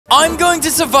I'm going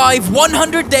to survive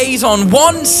 100 days on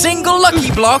one single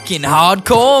lucky block in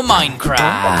hardcore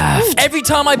Minecraft. Every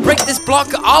time I break this block,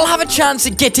 I'll have a chance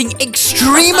at getting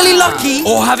extremely lucky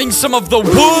or having some of the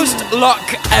worst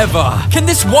luck ever. Can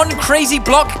this one crazy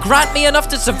block grant me enough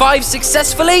to survive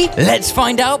successfully? Let's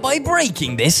find out by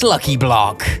breaking this lucky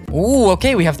block. Ooh,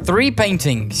 okay, we have 3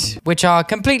 paintings, which are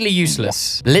completely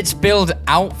useless. Let's build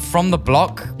out from the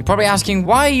block. You're probably asking,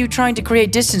 why are you trying to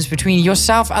create distance between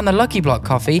yourself and the lucky block,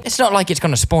 Coffee? It's not like it's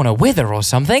gonna spawn a wither or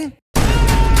something.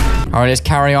 All right, let's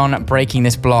carry on breaking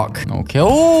this block. Okay.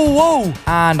 Oh, whoa.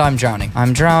 And I'm drowning.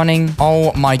 I'm drowning.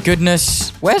 Oh, my goodness.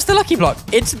 Where's the lucky block?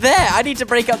 It's there. I need to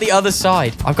break out the other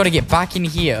side. I've got to get back in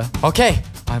here. Okay.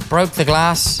 I broke the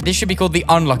glass. This should be called the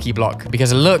unlucky block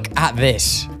because look at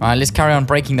this. All right, let's carry on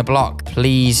breaking the block.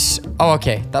 Please. Oh,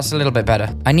 okay. That's a little bit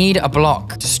better. I need a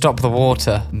block to stop the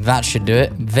water. That should do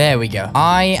it. There we go.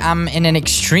 I am in an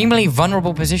extremely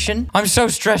vulnerable position. I'm so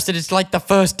stressed that it's like the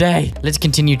first day. Let's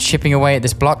continue chipping away at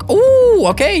this block. Ooh,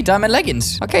 okay. Diamond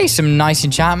leggings. Okay, some nice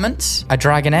enchantments. A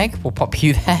dragon egg will pop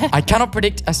you there. I cannot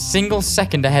predict a single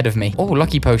second ahead of me. Oh,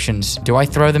 lucky potions. Do I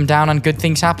throw them down and good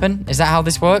things happen? Is that how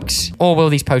this works? Or will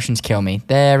these potions kill me?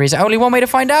 There is only one way to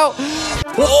find out.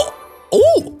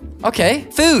 Oh, okay.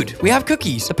 Food. We have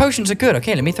cookies. The potions are good.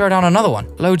 Okay, let me throw down another one.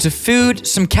 Loads of food,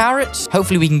 some carrots.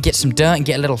 Hopefully we can get some dirt and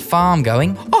get a little farm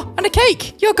going. Oh, and a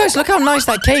cake. Yo, guys, look how nice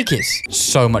that cake is.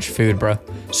 So much food, bro.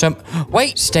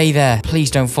 Wait, stay there.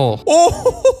 Please don't fall.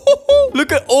 Oh,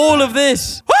 look at all of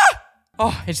this. Ah!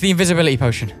 Oh, it's the invisibility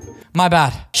potion. My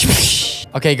bad.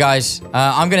 Okay, guys,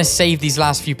 I'm going to save these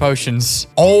last few potions.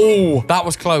 Oh, that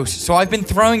was close. So I've been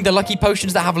throwing the lucky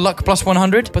potions that have luck plus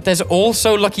 100, but there's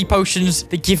also lucky potions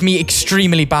that give me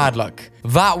extremely bad luck.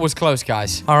 That was close,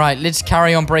 guys. All right, let's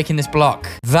carry on breaking this block.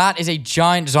 That is a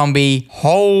giant zombie.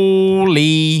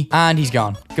 Holy. And he's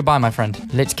gone. Goodbye, my friend.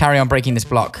 Let's carry on breaking this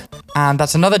block. And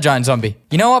that's another giant zombie.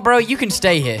 You know what, bro? You can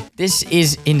stay here. This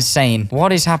is insane.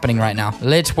 What is happening right now?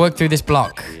 Let's work through this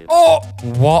block. Oh,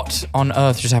 what on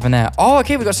earth just happened there? Oh,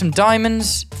 okay, we got some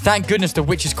diamonds. Thank goodness the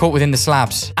witch is caught within the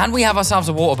slabs. And we have ourselves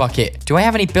a water bucket. Do I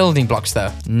have any building blocks,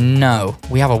 though? No.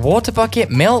 We have a water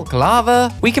bucket, milk,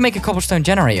 lava. We can make a cobblestone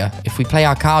generator if we play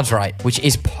our cards right, which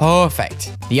is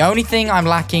perfect. The only thing I'm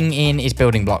lacking in is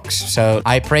building blocks. So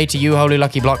I pray to you, Holy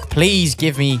Lucky Block, please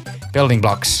give me building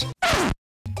blocks.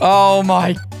 Oh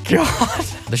my god.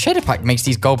 The shader pack makes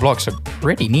these gold blocks look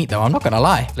pretty neat, though. I'm not going to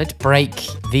lie. Let's break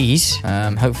these.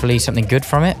 Hopefully something good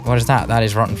from it. What is that? That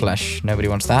is rotten flesh. Nobody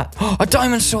wants that. Oh, a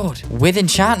diamond sword with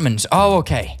enchantments. Oh,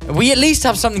 okay. We at least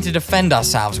have something to defend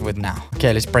ourselves with now.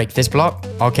 Okay, let's break this block.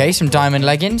 Okay, some diamond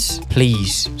leggings.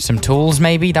 Please. Some tools,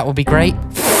 maybe. That would be great.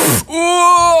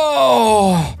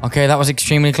 Whoa! Okay, that was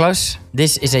extremely close.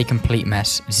 This is a complete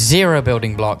mess. 0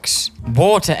 building blocks.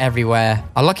 Water everywhere.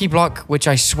 A lucky block, which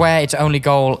I swear its only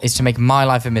goal is to make my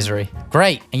life a misery.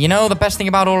 Great. And you know the best thing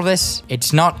about all of this?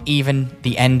 It's not even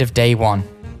the end of day 1.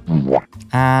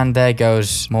 And there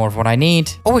goes more of what I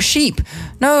need. Oh, a sheep.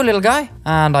 No, little guy.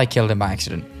 And I killed him by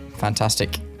accident.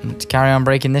 Fantastic. Let's carry on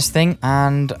breaking this thing.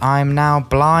 And I'm now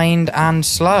blind and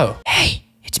slow. Hey,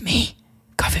 it's me.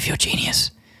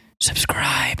 CoffeeFuelledGenius.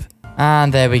 Subscribe.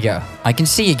 And there we go. I can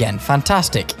see again.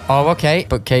 Fantastic. Oh, okay.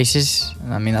 Bookcases.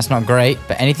 I mean, that's not great,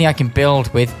 but anything I can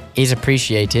build with is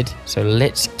appreciated. So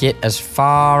let's get as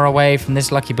far away from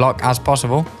this lucky block as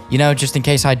possible. You know, just in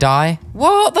case I die.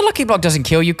 What? The lucky block doesn't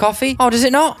kill you, Coffee? Oh, does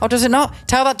it not? Oh, does it not?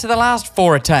 Tell that to the last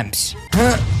 4 attempts.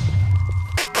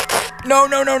 No.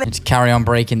 Let's carry on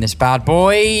breaking this bad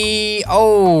boy.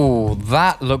 Oh,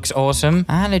 that looks awesome.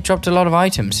 And it dropped a lot of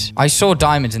items. I saw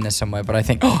diamonds in there somewhere, but I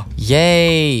think... Oh,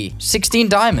 yay. 16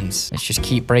 diamonds. Let's just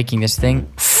keep breaking this thing.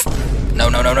 No.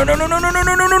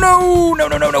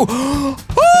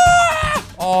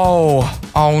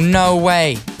 Oh, no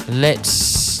way.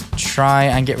 Let's try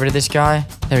and get rid of this guy.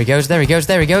 There he goes.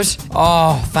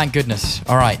 Oh, thank goodness.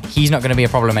 All right, he's not going to be a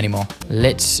problem anymore.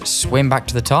 Let's swim back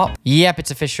to the top. Yep,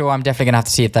 it's official. I'm definitely going to have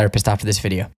to see a therapist after this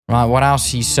video. Right, what else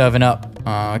he's serving up?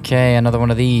 Okay, another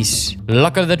one of these.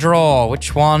 Luck of the draw.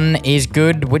 Which one is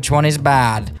good? Which one is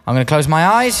bad? I'm going to close my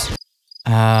eyes.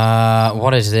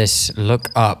 What is this? Look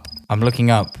up. I'm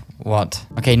looking up. What?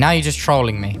 Okay, now you're just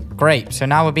trolling me. Great. So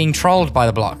now we're being trolled by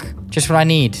the block. Just what I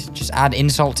need. Just add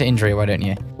insult to injury, why don't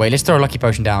you? Wait, let's throw a lucky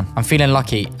potion down. I'm feeling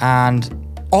lucky. And...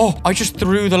 Oh, I just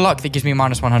threw the luck that gives me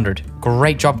minus 100.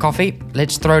 Great job, Coffee.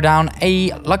 Let's throw down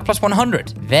a luck plus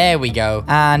 100. There we go.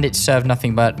 And it served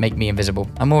nothing but make me invisible.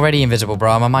 I'm already invisible,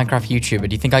 bro. I'm a Minecraft YouTuber.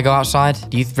 Do you think I go outside?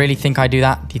 Do you really think I do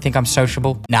that? Do you think I'm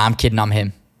sociable? Nah, I'm kidding. I'm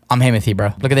him. I'm Himothy,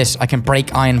 bro. Look at this. I can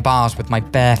break iron bars with my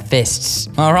bare fists.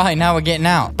 All right, now we're getting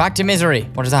out. Back to misery.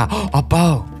 What is that? Oh, a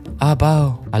bow. A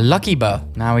bow. A lucky bow.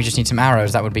 Now we just need some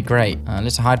arrows. That would be great.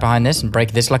 Let's hide behind this and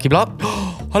break this lucky block.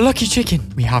 A lucky chicken.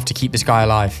 We have to keep this guy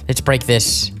alive. Let's break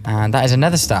this. And that is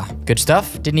another star. Good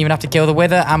stuff. Didn't even have to kill the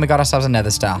wither. And we got ourselves another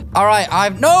star. All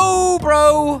right. No,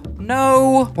 bro.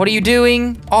 No. What are you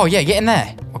doing? Oh, yeah. Get in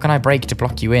there. What can I break to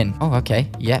block you in? Oh,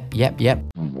 okay. Yep.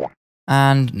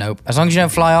 And nope. As long as you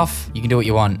don't fly off, you can do what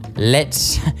you want.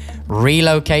 Let's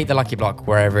relocate the lucky block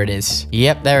wherever it is.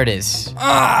 Yep, there it is.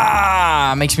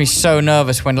 Makes me so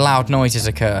nervous when loud noises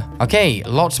occur. Okay,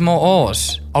 lots more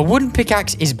ores. A wooden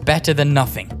pickaxe is better than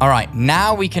nothing. All right,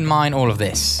 now we can mine all of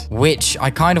this, which I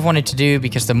kind of wanted to do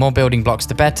because the more building blocks,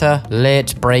 the better.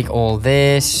 Let's break all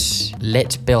this.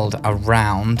 Let's build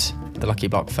around the lucky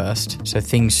block first, so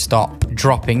things stop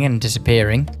dropping and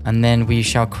disappearing, and then we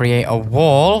shall create a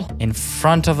wall in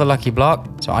front of the lucky block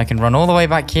so I can run all the way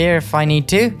back here if I need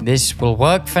to. This will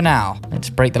work for now. Let's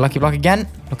break the lucky block again.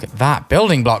 Look at that.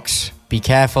 Building blocks. Be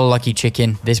careful, lucky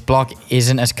chicken. This block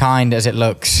isn't as kind as it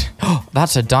looks. Oh,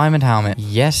 that's a diamond helmet.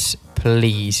 Yes,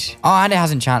 please. Oh, and it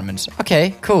has enchantments.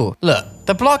 Okay, cool. Look,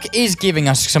 the block is giving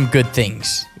us some good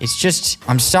things. It's just,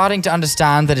 I'm starting to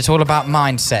understand that it's all about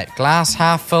mindset. Glass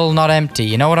half full, not empty.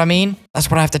 You know what I mean?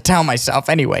 That's what I have to tell myself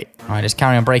anyway. All right, let's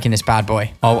carry on breaking this bad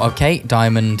boy. Oh, okay.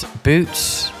 Diamond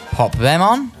boots. Pop them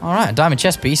on. All right, a diamond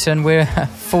chest piece, and we're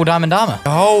full diamond armor.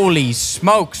 Holy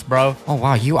smokes, bro. Oh,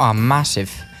 wow, you are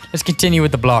massive. Let's continue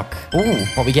with the block. Ooh,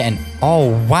 what are we getting?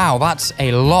 Oh, wow, that's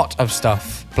a lot of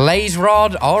stuff. Blaze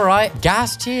rod, all right.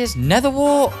 Gas tears, nether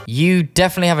wart. You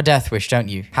definitely have a death wish, don't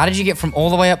you? How did you get from all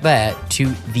the way up there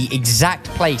to the exact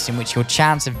place in which your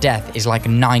chance of death is like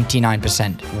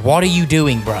 99%? What are you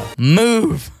doing, bro?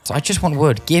 Move. So I just want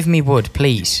wood. Give me wood,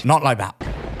 please. Not like that.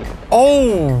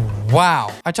 Oh,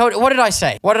 wow. I told you. What did I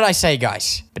say? What did I say,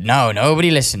 guys? But no,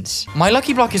 nobody listens. My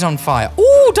lucky block is on fire.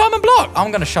 Ooh, diamond block. I'm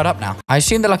going to shut up now. I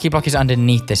assume the lucky block is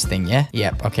underneath this thing, yeah?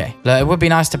 Yep, okay. Look, it would be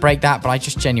nice to break that, but I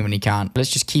just genuinely can't.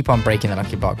 Let's just keep on breaking the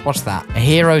lucky block. What's that? A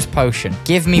hero's potion.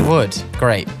 Give me wood.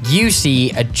 Great. You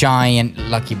see a giant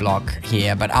lucky block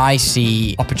here, but I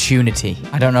see opportunity.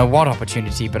 I don't know what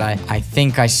opportunity, but I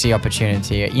think I see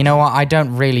opportunity. You know what? I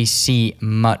don't really see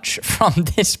much from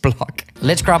this block.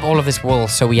 Let's grab all of this wool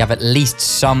so we have at least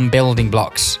some building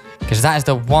blocks, because that is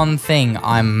the one thing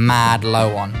I'm mad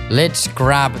low on. Let's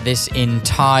grab this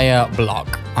entire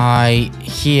block. I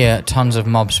hear tons of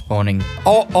mobs spawning.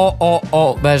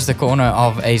 Oh, there's the corner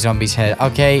of a zombie's head.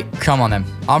 Okay, come on then.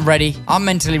 I'm ready. I'm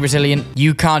mentally resilient.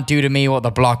 You can't do to me what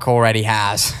the block already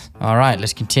has. All right,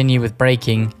 let's continue with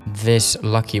breaking this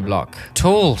lucky block.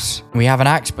 Tools. We have an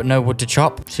axe, but no wood to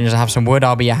chop. As soon as I have some wood,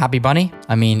 I'll be a happy bunny.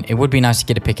 I mean, it would be nice to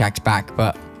get a pickaxe back,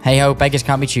 but hey-ho, beggars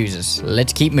can't be choosers.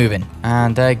 Let's keep moving.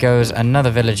 And there goes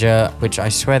another villager, which I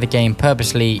swear the game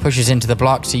purposely pushes into the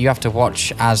block, so you have to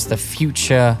watch as the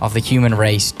future of the human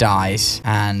race dies.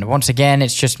 And once again,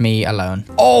 it's just me alone.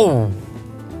 Oh!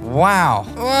 Wow.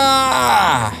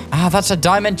 That's a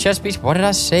diamond chest piece. What did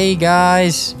I say,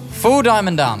 guys? Full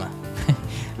diamond armor.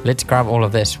 Let's grab all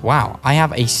of this. Wow, I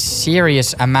have a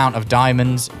serious amount of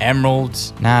diamonds,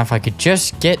 emeralds. Now, if I could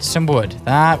just get some wood,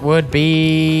 that would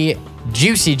be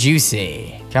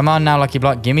juicy. Come on now, lucky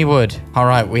block, give me wood. All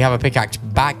right, we have a pickaxe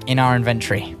back in our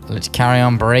inventory. Let's carry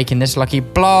on breaking this lucky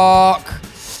block.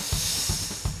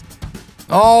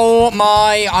 Oh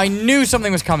my, I knew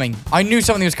something was coming.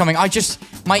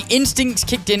 My instincts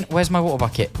kicked in. Where's my water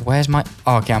bucket?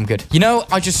 Oh, okay, I'm good. You know,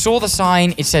 I just saw the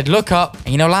sign. It said, look up. And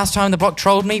you know, last time the block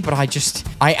trolled me, but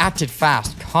I acted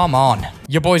fast. Come on.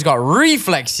 Your boy's got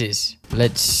reflexes.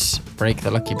 Let's break the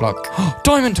lucky block.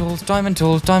 Diamond tools.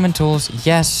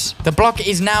 Yes. The block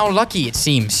is now lucky, it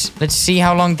seems. Let's see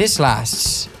how long this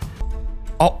lasts.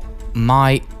 Oh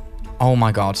my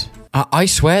God. I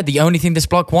swear the only thing this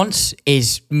block wants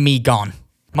is me gone.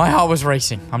 My heart was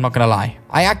racing, I'm not gonna lie.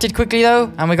 I acted quickly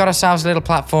though, and we got ourselves a little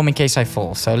platform in case I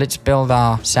fall. So let's build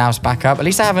ourselves back up. At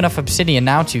least I have enough obsidian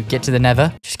now to get to the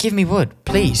nether. Just give me wood,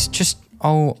 please.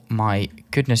 Oh my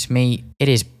goodness me. It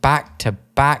is back to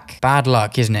back. Bad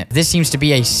luck, isn't it? This seems to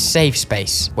be a safe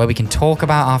space where we can talk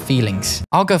about our feelings.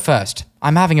 I'll go first.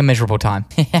 I'm having a miserable time.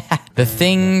 The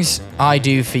things I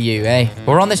do for you, eh?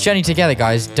 We're on this journey together,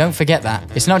 guys. Don't forget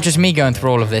that. It's not just me going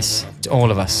through all of this. It's all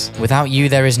of us. Without you,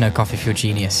 there is no Coffee Fueled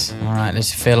Genius. All right,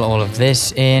 let's fill all of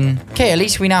this in. Okay, at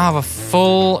least we now have a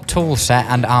full tool set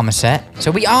and armor set. So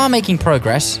we are making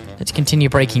progress. Let's continue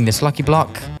breaking this lucky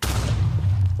block.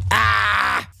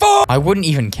 I wouldn't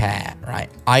even care, right?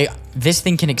 This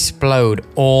thing can explode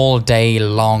all day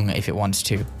long if it wants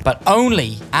to, but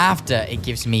only after it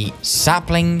gives me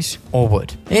saplings or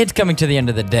wood. It's coming to the end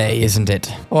of the day, isn't it?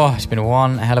 Oh, it's been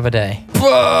one hell of a day.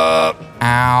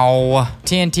 Ow.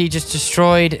 TNT just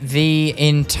destroyed the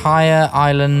entire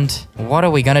island. What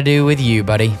are we gonna do with you,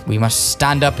 buddy? We must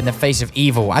stand up in the face of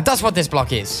evil. And that's what this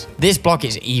block is. This block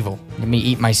is evil. Let me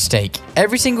eat my steak.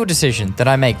 Every single decision that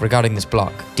I make regarding this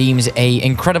block deems a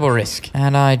incredible risk.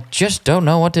 And I just don't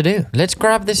know what to do. Let's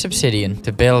grab this obsidian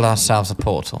to build ourselves a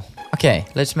portal. Okay,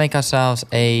 let's make ourselves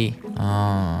a...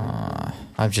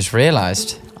 I've just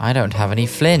realized I don't have any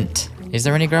flint. Is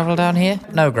there any gravel down here?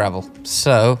 No gravel.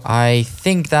 So I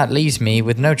think that leaves me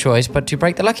with no choice but to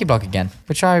break the lucky block again,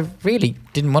 which I really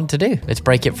didn't want to do. Let's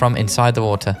break it from inside the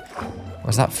water.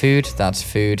 Was that food? That's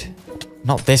food.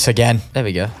 Not this again. There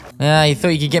we go. Yeah, you thought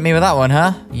you could get me with that one,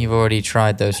 huh? You've already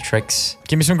tried those tricks.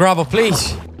 Give me some gravel,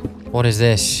 please. What is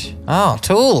this? Oh,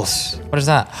 tools. What is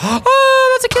that?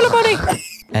 Oh, that's a killer bunny.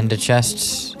 Ender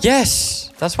chests.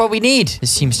 Yes, that's what we need.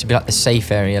 This seems to be like the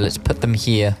safe area. Let's put them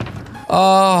here.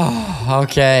 Oh,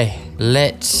 okay.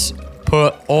 Let's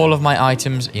put all of my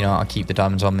items... You know, I'll keep the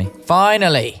diamonds on me.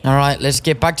 Finally. All right, let's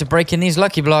get back to breaking these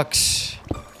lucky blocks.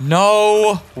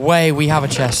 No way we have a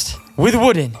chest with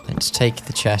wood in. Let's take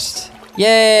the chest.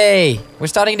 Yay! We're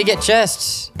starting to get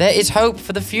chests. There is hope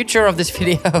for the future of this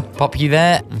video. Pop you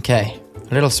there. Okay.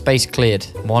 A little space cleared.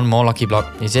 One more lucky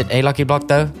block. Is it a lucky block,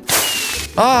 though?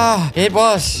 Ah, it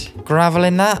was. Gravel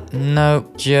in that?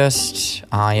 No, just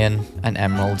iron and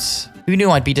emeralds. Who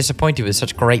knew I'd be disappointed with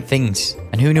such great things?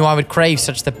 And who knew I would crave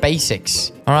such the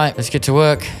basics? All right, let's get to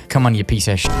work. Come on, you piece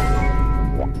of shit.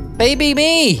 Baby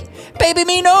me! Baby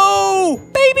me, no!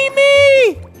 Baby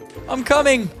me! I'm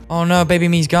coming. Oh no, baby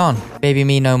me's gone. Baby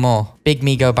me no more. Big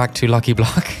me go back to lucky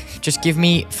block. Just give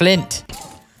me flint.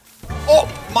 Oh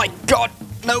my god,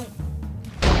 no.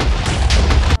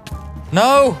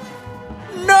 No!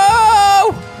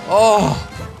 No! Oh.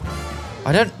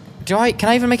 Can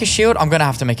I even make a shield? I'm gonna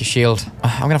have to make a shield.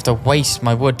 I'm gonna have to waste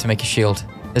my wood to make a shield.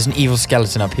 There's an evil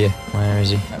skeleton up here. Where is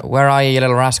he? Where are you, you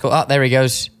little rascal? Oh, there he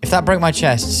goes. If that broke my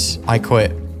chests, I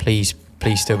quit. Please,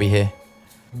 please still be here.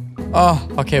 Oh,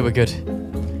 okay, we're good.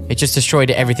 It just destroyed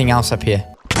everything else up here.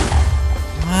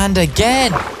 And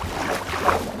again.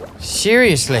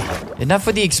 Seriously. Enough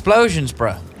with the explosions,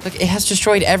 bro. Look, it has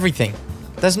destroyed everything.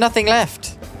 There's nothing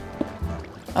left.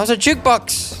 That was a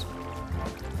jukebox.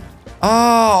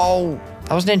 Oh,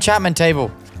 that was an enchantment table.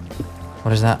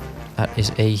 What is that? That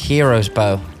is a hero's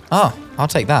bow. Oh, I'll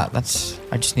take that.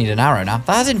 I just need an arrow now.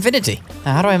 That has infinity.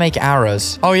 Now, how do I make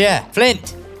arrows? Oh, yeah.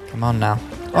 Flint. Come on now.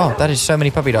 Oh, that is so many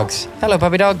puppy dogs. Hello,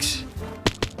 puppy dogs.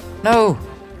 No.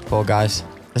 Poor guys.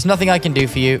 There's nothing I can do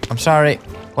for you. I'm sorry.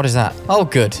 What is that? Oh,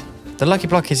 good. The lucky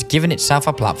block has given itself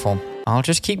a platform. I'll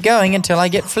just keep going until I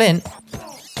get flint.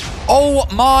 Oh,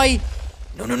 my...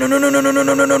 No, no, no, no, no, no, no, no,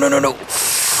 no, no, no, no, no.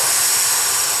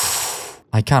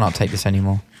 I cannot take this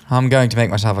anymore. I'm going to make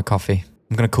myself a coffee.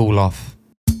 I'm going to cool off.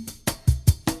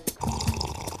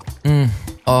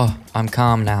 Oh, I'm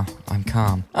calm now. I'm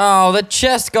calm. Oh, the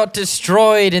chest got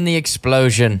destroyed in the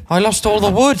explosion. I lost all the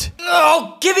wood.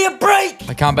 Oh, give me a break.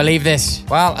 I can't believe this.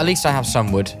 Well, at least I have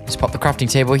some wood. Let's pop the crafting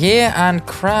table here and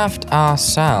craft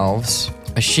ourselves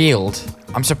a shield.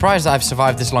 I'm surprised that I've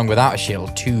survived this long without a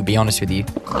shield, to be honest with you.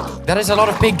 That is a lot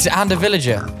of pigs and a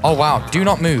villager. Oh, wow. Do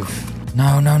not move.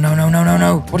 No, no, no, no, no, no,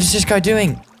 no. What is this guy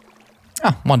doing?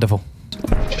 Ah, wonderful.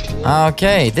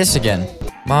 Okay, this again.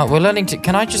 Well, we're learning to...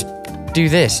 Can I just do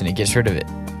this and it gets rid of it?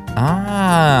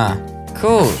 Ah,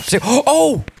 cool. So,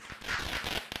 oh!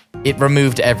 It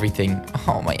removed everything.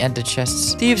 Oh, my ender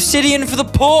chests. The obsidian for the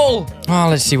portal! Oh,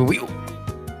 let's see what we...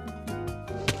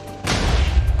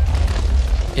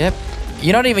 Yep.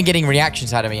 You're not even getting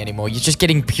reactions out of me anymore. You're just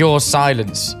getting pure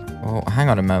silence. Oh, hang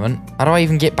on a moment. How do I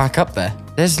even get back up there?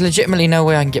 There's legitimately no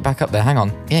way I can get back up there. Hang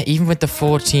on. Yeah, even with the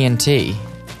 4 TNT,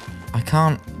 I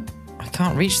can't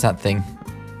reach that thing.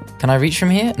 Can I reach from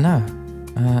here? No.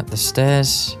 The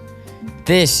stairs.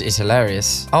 This is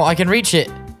hilarious. Oh, I can reach it.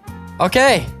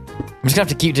 Okay. I'm just gonna have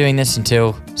to keep doing this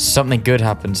until something good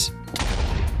happens.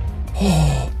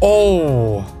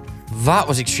 Oh, that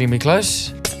was extremely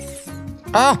close.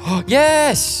 Oh,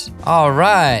 yes! All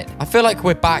right. I feel like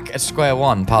we're back at square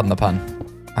one, pardon the pun.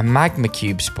 A magma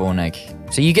cube spawn egg.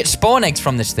 So you get spawn eggs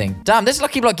from this thing. Damn, this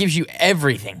lucky block gives you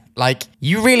everything. Like,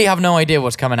 you really have no idea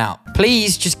what's coming out.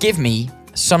 Please just give me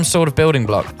some sort of building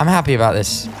block. I'm happy about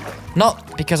this.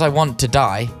 Not because I want to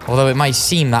die, although it might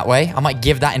seem that way. I might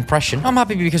give that impression. I'm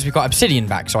happy because we've got obsidian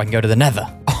back, so I can go to the nether.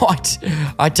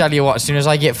 I tell you what, as soon as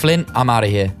I get flint, I'm out of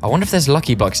here. I wonder if there's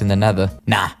lucky blocks in the nether.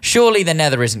 Nah, surely the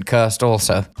nether isn't cursed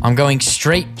also. I'm going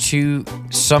straight to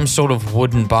some sort of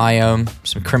wooden biome,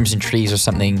 some crimson trees or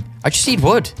something. I just need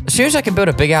wood. As soon as I can build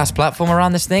a big-ass platform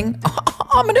around this thing,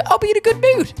 I'll be in a good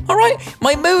mood. All right,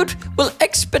 my mood will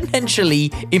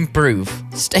exponentially improve.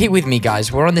 Stay with me,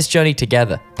 guys. We're on this journey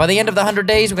together. By the end of the 100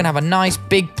 days, we're gonna have a nice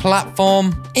big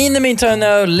platform. In the meantime,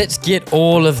 though, let's get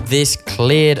all of this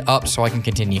cleared up so I can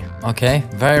continue. Okay,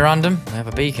 very random. We have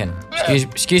a beacon.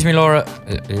 Excuse me, Laura.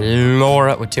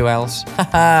 Laura with 2 L's.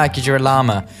 Haha, because you're a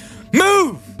llama.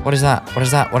 Move! What is that? What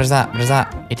is that? What is that? What is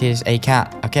that? It is a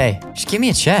cat. Okay, just give me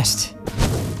a chest.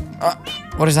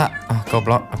 What is that? Oh, gold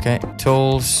block. Okay.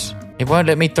 Tools. It won't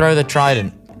let me throw the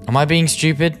trident. Am I being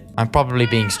stupid? I'm probably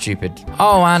being stupid.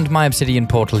 Oh, and my obsidian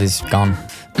portal is gone.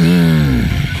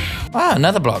 Ah,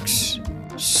 nether blocks.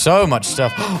 So much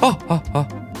stuff. Oh.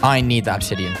 I need that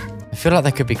obsidian. I feel like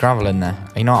there could be gravel in there.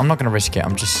 You know what? I'm not going to risk it.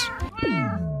 I'm just...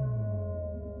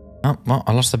 Oh, well,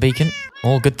 I lost the beacon.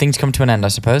 All good things come to an end, I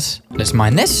suppose. Let's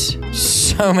mine this.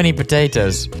 So many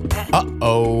potatoes.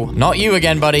 Uh-oh. Not you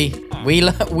again, buddy. We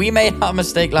made that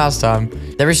mistake last time.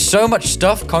 There is so much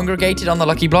stuff congregated on the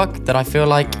lucky block that I feel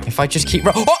like if I just keep...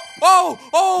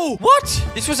 Oh! What?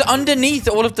 This was underneath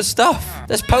all of the stuff.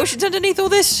 There's potions underneath all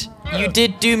this? You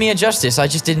did do me a justice. I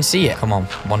just didn't see it. Come on.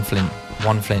 1 flint.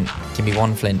 1 flint. Give me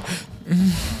 1 flint.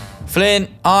 Flint,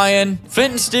 iron,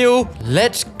 flint and steel.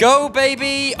 Let's go,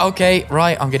 baby. Okay,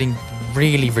 right. I'm getting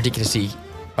really ridiculously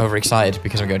overexcited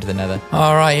because I'm going to the nether.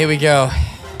 All right, here we go.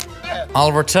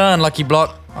 I'll return, lucky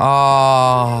block.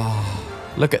 Oh,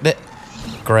 look at that.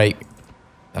 Great.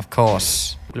 Of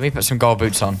course. Let me put some gold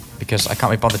boots on because I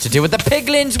can't be bothered to deal with the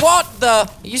piglins. What the? Are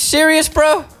you serious,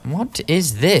 bro? What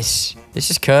is this? This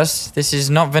is cursed. This is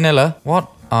not vanilla. What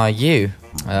are you?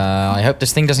 I hope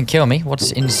this thing doesn't kill me.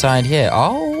 What's inside here?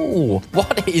 Oh,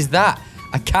 what is that?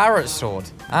 A carrot sword.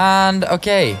 And,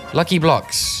 okay, lucky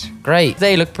blocks. Great.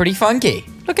 They look pretty funky.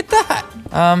 Look at that.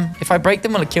 If I break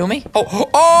them, will it kill me?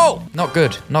 Oh! Not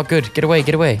good. Not good. Get away,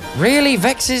 get away. Really?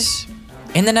 Vexes?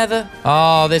 In the nether?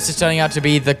 Oh, this is turning out to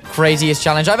be the craziest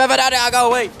challenge I've ever done. Go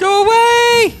away. Go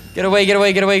away! Get away, get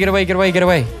away, get away, get away, get away, get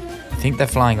away. I think they're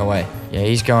flying away. Yeah,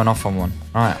 he's going off on one.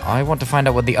 All right, I want to find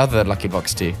out what the other lucky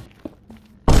blocks do.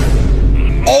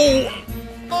 Oh!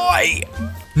 My!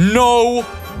 No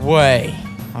way.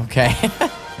 Okay.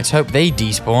 Let's hope they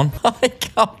despawn. I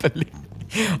can't believe...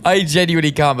 I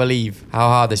genuinely can't believe how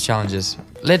hard this challenge is.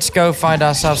 Let's go find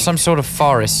ourselves some sort of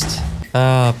forest.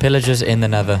 Pillagers in the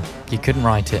nether. You couldn't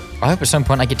write it. I hope at some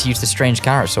point I get to use the strange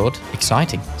carrot sword.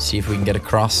 Exciting. See if we can get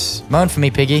across. Moan for me,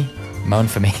 piggy. Moan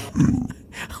for me.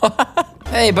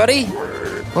 Hey, buddy.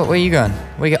 Where are you going?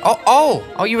 Where you go?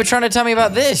 Oh, you were trying to tell me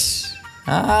about this.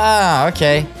 Ah,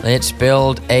 okay. Let's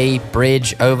build a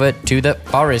bridge over to the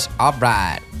forest. All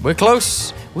right. We're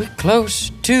close. We're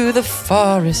close to the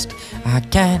forest. I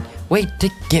can't wait to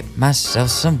get myself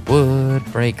some wood.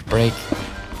 Break.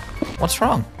 What's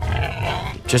wrong?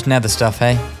 Just nether stuff,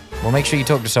 hey? Well, make sure you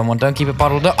talk to someone. Don't keep it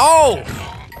bottled up. Oh!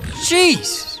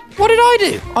 Jeez! What did I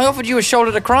do? I offered you a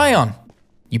shoulder to cry on.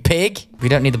 You pig. We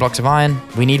don't need the blocks of iron.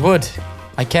 We need wood.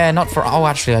 I care not for... Oh,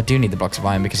 actually, I do need the blocks of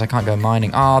iron because I can't go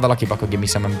mining. Oh, the lucky block will give me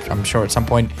some, I'm sure, at some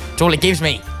point. It's all it gives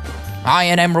me.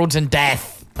 Iron, emeralds, and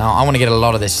death. Now, I want to get a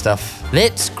lot of this stuff.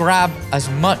 Let's grab as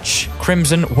much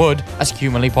crimson wood as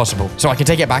humanly possible so I can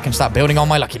take it back and start building on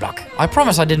my lucky block. I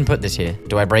promise I didn't put this here.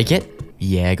 Do I break it?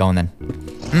 Yeah, go on then.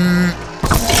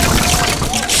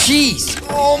 Jeez.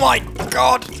 Oh my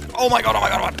god. Oh my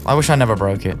god. I wish I never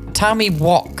broke it. Tell me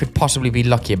what could possibly be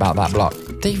lucky about that block.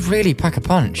 They really pack a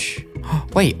punch.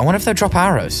 Wait, I wonder if they'll drop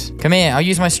arrows. Come here, I'll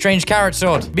use my strange carrot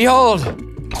sword. Behold.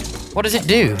 What does it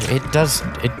do?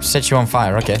 It sets you on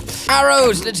fire, okay.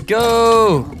 Arrows, let's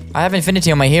go. I have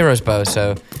infinity on my hero's bow,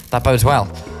 so that bodes well.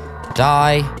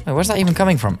 Die. Wait, where's that even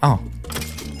coming from? Oh.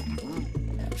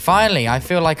 Finally, I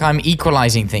feel like I'm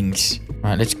equalizing things. All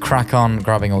right, let's crack on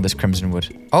grabbing all this crimson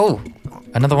wood. Oh,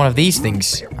 another one of these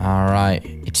things. All right,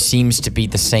 it seems to be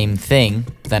the same thing.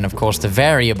 Then, of course, the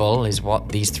variable is what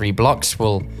these 3 blocks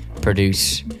will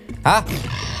produce. Ah!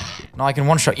 No, I can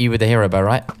one-shot you with the hero bow,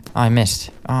 right? I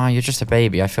missed. Oh, you're just a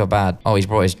baby. I feel bad. Oh, he's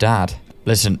brought his dad.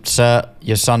 Listen, sir,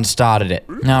 your son started it.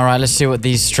 All right, let's see what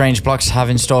these strange blocks have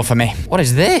in store for me. What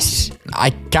is this? I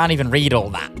can't even read all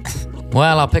that.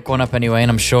 Well, I'll pick one up anyway,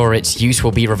 and I'm sure its use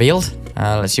will be revealed.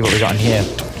 Let's see what we got in here.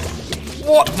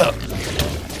 What the?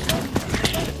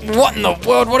 What in the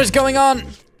world? What is going on?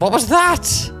 What was that?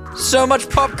 So much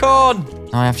popcorn.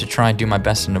 I have to try and do my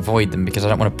best and avoid them because I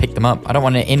don't want to pick them up. I don't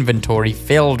want an inventory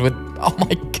filled with... Oh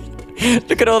my god.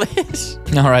 Look at all this.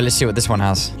 All right, let's see what this one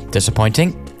has.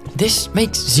 Disappointing. This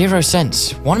makes zero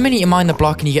sense. 1 minute you mine the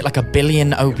block and you get like 1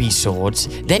 billion OP swords.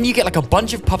 Then you get like a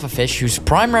bunch of pufferfish whose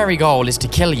primary goal is to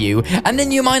kill you. And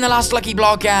then you mine the last lucky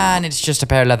block and it's just a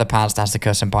pair of leather pants that has the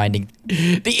curse and binding.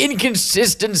 The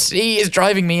inconsistency is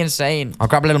driving me insane. I'll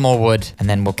grab a little more wood and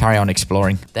then we'll carry on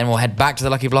exploring. Then we'll head back to the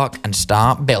lucky block and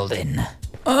start building.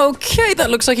 Okay, that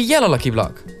looks like a yellow lucky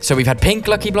block. So we've had pink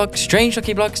lucky blocks, strange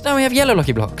lucky blocks. Now we have yellow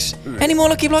lucky blocks. Any more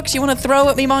lucky blocks you want to throw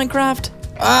at me, Minecraft?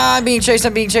 Ah, I'm being chased,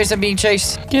 I'm being chased, I'm being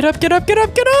chased. Get up, get up, get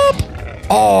up, get up.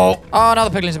 Oh, now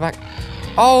the piglins are back.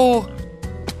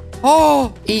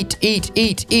 Oh, eat, eat,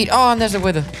 eat, eat. Oh, and there's a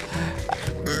wither.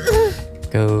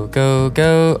 Go, go,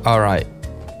 go. All right,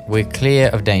 we're clear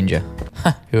of danger.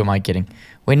 Who am I kidding?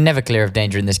 We're never clear of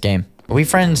danger in this game. Are we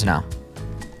friends now?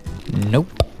 Nope.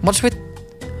 What's with...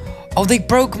 Oh, they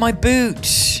broke my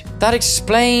boots. That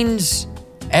explains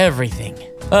everything.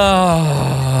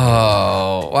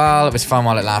 Oh, well, it was fun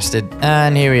while it lasted.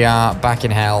 And here we are, back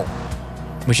in hell.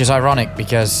 Which is ironic,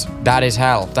 because that is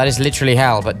hell. That is literally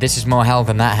hell, but this is more hell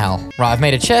than that hell. Right, I've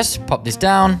made a chest, pop this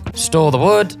down, store the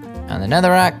wood, and the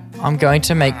netherrack. I'm going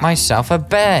to make myself a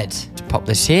bed. Let's pop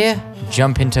this here,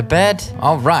 jump into bed.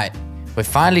 All right, we're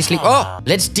finally sleep. Oh,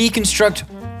 let's deconstruct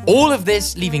all of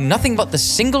this, leaving nothing but the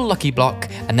single lucky block,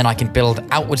 and then I can build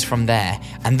outwards from there.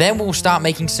 And then we'll start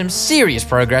making some serious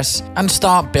progress and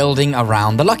start building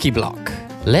around the lucky block.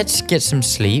 Let's get some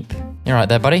sleep. You're right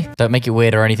there, buddy. Don't make it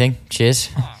weird or anything. Cheers.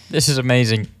 This is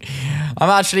amazing. I'm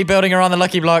actually building around the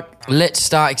lucky block. Let's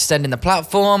start extending the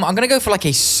platform. I'm going to go for like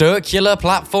a circular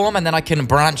platform, and then I can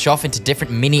branch off into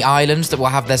different mini islands that will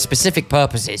have their specific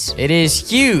purposes. It is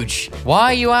huge.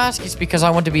 Why, you ask? It's because I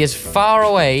want to be as far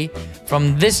away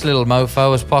from this little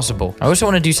mofo as possible. I also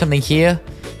want to do something here,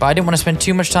 but I didn't want to spend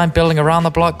too much time building around the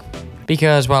block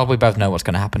because, well, we both know what's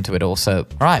going to happen to it all. So,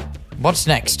 all right. What's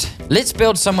next? Let's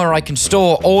build somewhere I can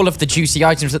store all of the juicy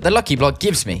items that the lucky block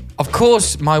gives me. Of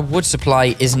course, my wood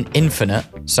supply isn't infinite,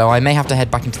 so I may have to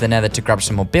head back into the nether to grab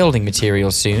some more building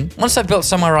materials soon. Once I've built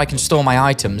somewhere I can store my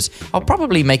items, I'll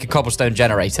probably make a cobblestone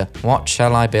generator. What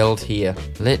shall I build here?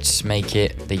 Let's make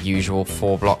it the usual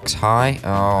 4 blocks high.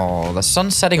 Oh, the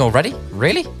sun's setting already?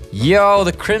 Really? Yo,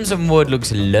 the crimson wood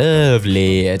looks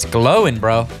lovely. It's glowing,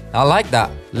 bro. I like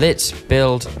that. Let's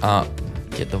build up.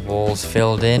 Get the walls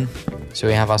filled in. So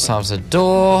we have ourselves a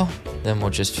door. Then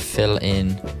we'll just fill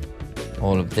in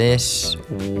all of this.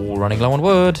 Ooh, running low on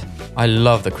wood. I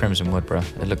love the crimson wood, bro.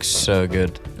 It looks so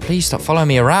good. Please stop following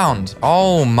me around.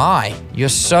 Oh my. You're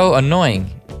so annoying.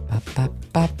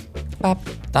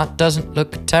 That doesn't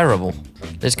look terrible.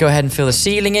 Let's go ahead and fill the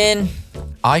ceiling in.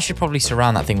 I should probably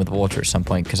surround that thing with water at some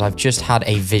point because I've just had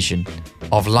a vision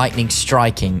of lightning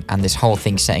striking and this whole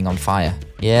thing setting on fire.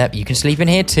 Yep, you can sleep in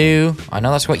here too. I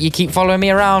know that's what you keep following me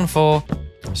around for.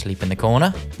 I'll sleep in the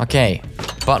corner. Okay,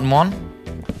 button 1,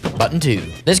 button 2.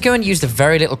 Let's go and use the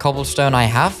very little cobblestone I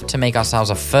have to make ourselves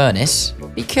a furnace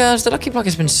because the lucky block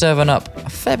has been serving up a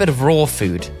fair bit of raw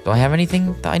food. Do I have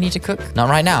anything that I need to cook? Not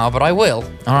right now, but I will.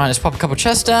 All right, let's pop a couple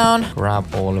chests down.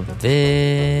 Grab all of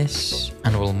this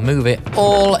and we'll move it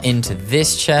all into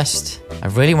this chest. I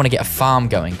really want to get a farm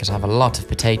going because I have a lot of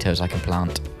potatoes I can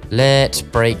plant. Let's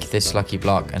break this lucky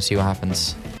block and see what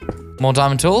happens. More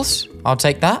diamond tools. I'll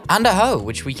take that. And a hoe,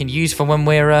 which we can use for when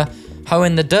we're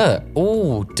hoeing the dirt.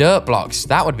 Ooh, dirt blocks.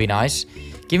 That would be nice.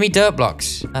 Give me dirt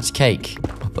blocks. That's cake.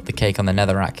 I'll put the cake on the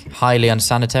netherrack. Highly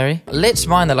unsanitary. Let's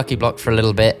mine the lucky block for a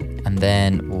little bit. And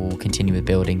then we'll continue with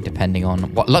building depending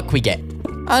on what luck we get.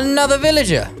 Another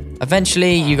villager.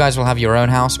 Eventually, you guys will have your own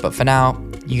house. But for now,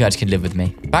 you guys can live with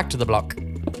me. Back to the block.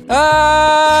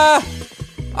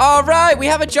 All right, we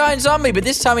have a giant zombie, but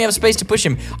this time we have space to push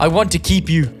him. I want to keep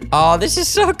you. Oh, this is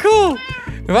so cool.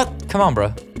 Come on,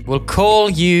 bro. We'll call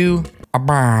you...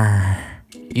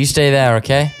 You stay there,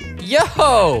 okay?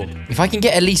 Yo! If I can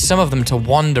get at least some of them to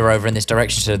wander over in this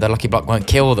direction so the lucky block won't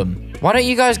kill them. Why don't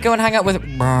you guys go and hang out with...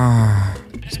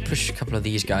 Let's push a couple of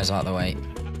these guys out of the way.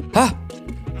 Huh?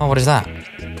 Oh, what is that?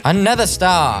 Another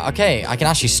star. Okay, I can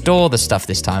actually store the stuff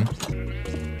this time.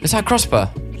 It's our crossbow.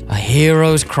 A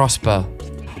hero's crossbow.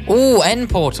 Ooh, end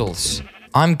portals.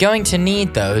 I'm going to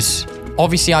need those.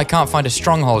 Obviously, I can't find a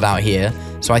stronghold out here,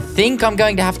 so I think I'm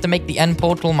going to have to make the end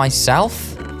portal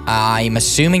myself. I'm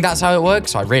assuming that's how it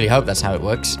works. I really hope that's how it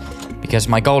works, because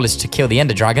my goal is to kill the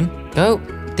ender dragon. Go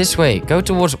this way. Go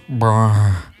towards...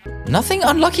 Nothing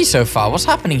unlucky so far. What's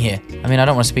happening here? I mean, I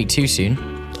don't want to speak too soon.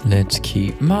 Let's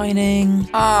keep mining.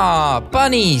 Ah,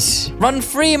 bunnies. Run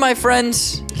free, my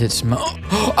friends. Let's...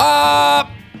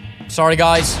 Sorry,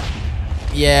 guys.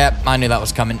 Yeah, I knew that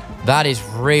was coming. That is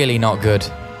really not good.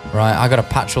 Right, I gotta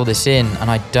patch all this in,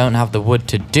 and I don't have the wood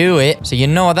to do it. So you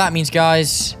know what that means,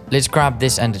 guys. Let's grab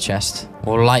this ender chest.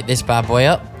 We'll light this bad boy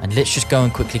up, and let's just go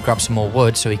and quickly grab some more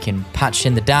wood so we can patch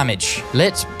in the damage.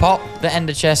 Let's pop the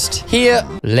ender chest here.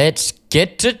 Let's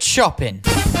get to chopping.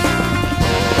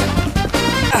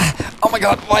 Oh my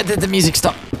god, why did the music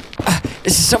stop?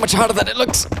 This is so much harder than it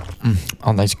looks.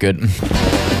 Oh, that's good.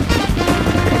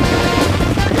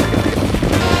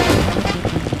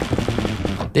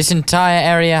 This entire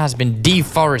area has been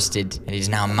deforested. It is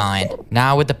now mine.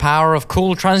 Now with the power of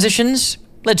cool transitions,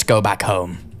 let's go back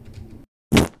home.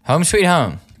 Home sweet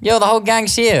home. Yo, the whole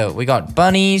gang's here. We got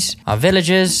bunnies, our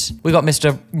villagers. We got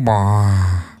Mr.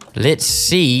 Let's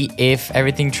see if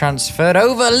everything transferred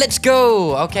over. Let's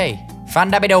go. Okay.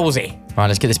 Fandabidozy. Right,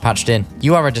 let's get this patched in.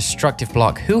 You are a destructive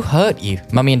block. Who hurt you?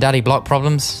 Mummy and daddy block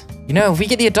problems? You know, if we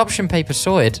get the adoption papers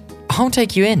sorted, I'll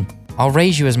take you in. I'll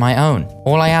raise you as my own.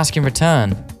 All I ask in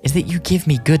return is that you give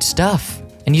me good stuff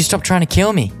and you stop trying to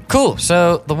kill me. Cool,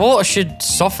 so the water should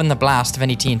soften the blast of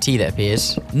any TNT that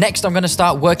appears. Next, I'm going to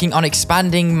start working on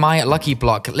expanding my lucky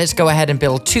block. Let's go ahead and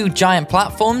build 2 giant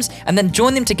platforms and then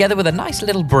join them together with a nice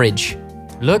little bridge.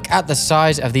 Look at the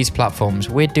size of these platforms.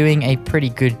 We're doing a pretty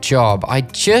good job. I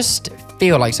just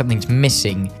feel like something's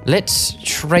missing. Let's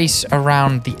trace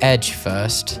around the edge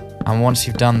first. And once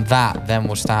you've done that, then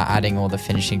we'll start adding all the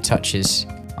finishing touches.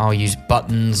 I'll use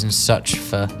buttons and such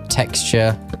for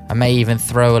texture. I may even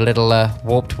throw a little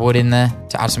warped wood in there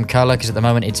to add some color, because at the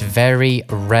moment it's very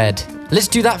red. Let's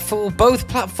do that for both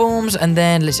platforms, and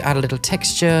then let's add a little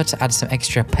texture to add some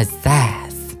extra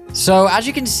pizzazz. So as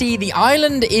you can see, the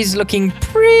island is looking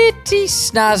pretty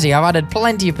snazzy. I've added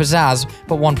plenty of pizzazz,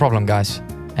 but one problem, guys.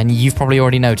 And you've probably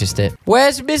already noticed it.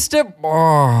 Where's Mr.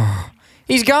 Oh.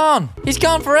 He's gone. He's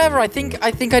gone forever. I think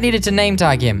I needed to name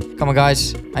tag him. Come on,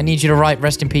 guys. I need you to write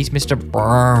rest in peace, Mr.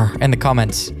 Brrr, in the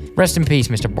comments. Rest in peace,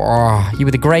 Mr. Brrr. You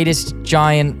were the greatest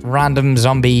giant random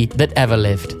zombie that ever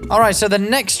lived. All right, so the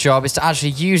next job is to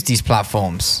actually use these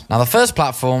platforms. Now, the first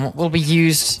platform will be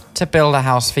used to build a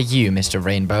house for you, Mr.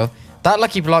 Rainbow. That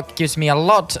lucky block gives me a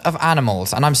lot of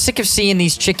animals, and I'm sick of seeing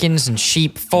these chickens and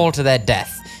sheep fall to their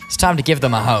death. It's time to give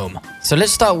them a home. So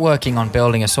let's start working on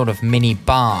building a sort of mini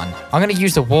barn. I'm going to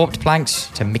use the warped planks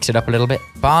to mix it up a little bit.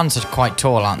 Barns are quite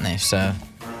tall, aren't they? So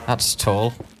that's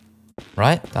tall.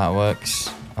 Right? That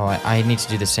works. Oh, I need to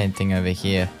do the same thing over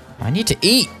here. I need to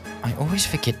eat. I always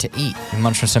forget to eat.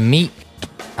 Munch on some meat.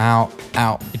 Ow,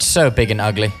 ow. It's so big and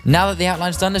ugly. Now that the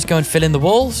outline's done, let's go and fill in the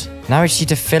walls. Now we just need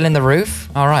to fill in the roof.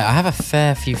 All right, I have a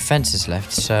fair few fences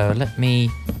left, so let me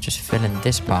just fill in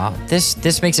this part.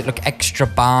 This makes it look extra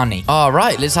barny. All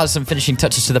right, let's add some finishing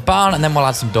touches to the barn, and then we'll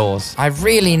add some doors. I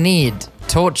really need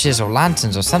torches or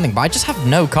lanterns or something, but I just have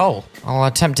no coal. I'll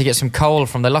attempt to get some coal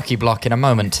from the lucky block in a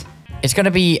moment. It's going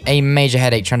to be a major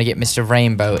headache trying to get Mr.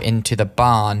 Rainbow into the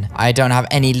barn. I don't have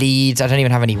any leads. I don't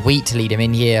even have any wheat to lead him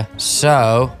in here.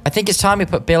 So I think it's time we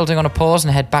put building on a pause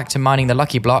and head back to mining the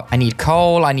lucky block. I need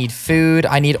coal. I need food.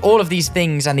 I need all of these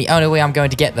things. And the only way I'm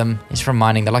going to get them is from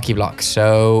mining the lucky block.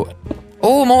 So,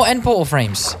 oh, more end portal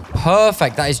frames.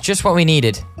 Perfect. That is just what we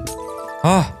needed.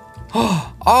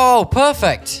 Oh,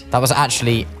 perfect. That was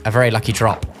actually a very lucky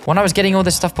drop. When I was getting all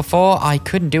this stuff before, I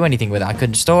couldn't do anything with it. I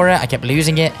couldn't store it. I kept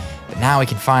losing it. But now we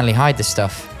can finally hide this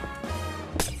stuff.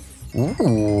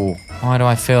 Ooh. Why do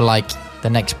I feel like the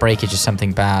next breakage is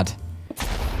something bad?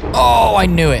 Oh, I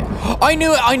knew it. I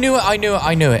knew it. I knew it. I knew it.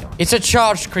 I knew it. It's a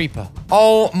charged creeper.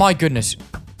 Oh, my goodness.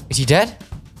 Is he dead?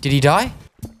 Did he die?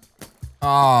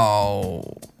 Oh,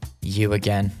 you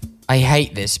again. I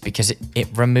hate this because it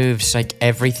removes, like,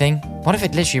 everything. What if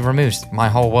it literally removes my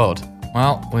whole world?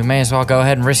 Well, we may as well go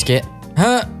ahead and risk it.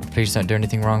 Huh? Please don't do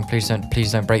anything wrong. Please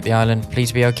don't break the island.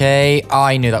 Please be okay. Oh,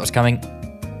 I knew that was coming.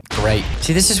 Great.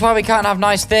 See, this is why we can't have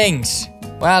nice things.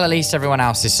 Well, at least everyone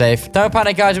else is safe. Don't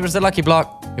panic, guys. It was the lucky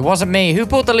block. It wasn't me. Who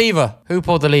pulled the lever? Who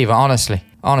pulled the lever? Honestly.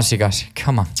 Honestly, guys.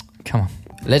 Come on. Come on.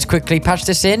 Let's quickly patch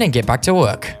this in and get back to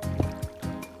work.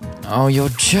 Oh, you're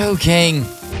joking.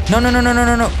 No, no, no, no, no,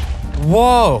 no, no.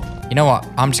 Whoa. You know what?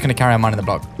 I'm just going to carry on mining the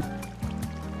block.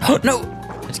 Oh, no.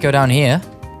 Let's go down here.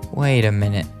 Wait a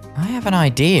minute. I have an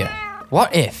idea.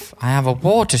 What if I have a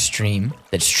water stream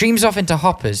that streams off into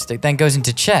hoppers that then goes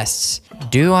into chests?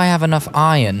 Do I have enough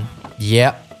iron?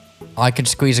 Yep. I could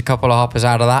squeeze a couple of hoppers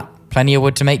out of that. Plenty of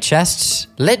wood to make chests.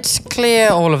 Let's clear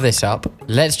all of this up.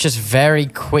 Let's just very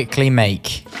quickly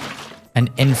make an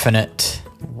infinite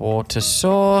water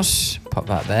source. Pop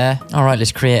that there. All right,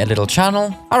 let's create a little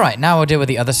channel. All right, now we'll deal with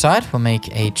the other side. We'll make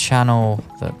a channel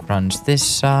that runs this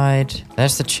side.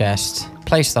 There's the chest.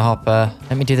 Place the hopper.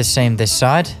 Let me do the same this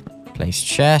side. Place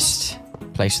chest.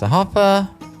 Place the hopper.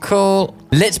 Cool.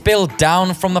 Let's build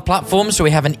down from the platform so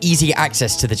we have an easy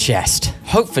access to the chest.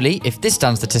 Hopefully, if this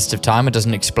stands the test of time and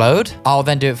doesn't explode, I'll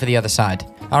then do it for the other side.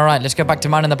 All right, let's go back to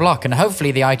mining the block, and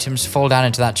hopefully the items fall down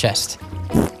into that chest.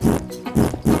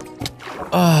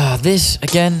 This,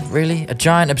 again, really? A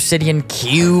giant obsidian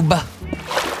cube?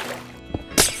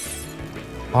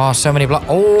 Oh, so many blocks.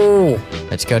 Oh,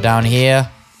 let's go down here.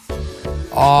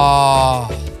 Oh,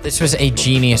 this was a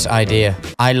genius idea.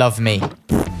 I love me.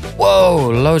 Whoa,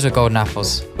 loads of golden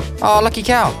apples. Oh, lucky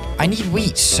cow. I need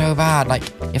wheat so bad. Like,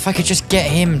 if I could just get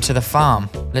him to the farm.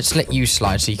 Let's let you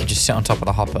slide so you can just sit on top of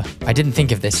the hopper. I didn't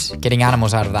think of this, getting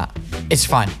animals out of that. It's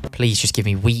fine. Please just give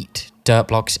me wheat, dirt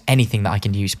blocks, anything that I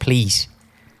can use, please.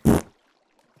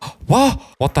 Whoa!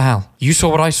 What the hell? You saw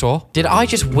what I saw? Did I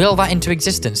just will that into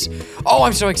existence? Oh,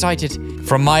 I'm so excited.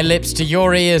 From my lips to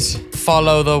your ears,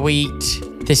 follow the wheat.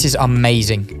 This is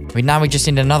amazing. Now we just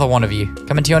need another one of you.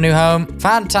 Coming to your new home.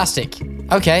 Fantastic.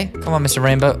 Okay, come on, Mr.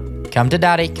 Rainbow. Come to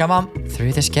Daddy. Come on.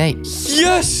 Through this gate.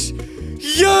 Yes!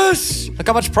 Yes! Look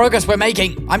how much progress we're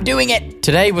making. I'm doing it.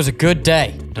 Today was a good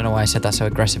day. I don't know why I said that so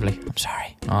aggressively. I'm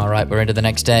sorry. All right, we're into the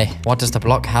next day. What does the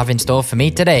block have in store for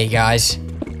me today, guys?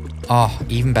 Oh,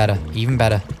 even better, even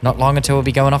better. Not long until we'll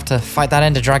be going off to fight that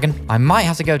ender dragon. I might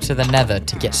have to go to the nether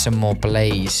to get some more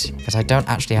blaze, because I don't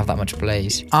actually have that much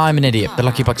blaze. I'm an idiot. The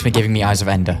lucky block's been giving me eyes of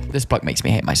ender. This block makes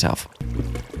me hate myself.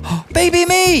 Baby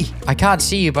me! I can't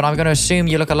see you, but I'm going to assume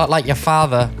you look a lot like your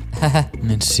father.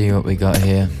 Let's see what we got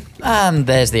here. And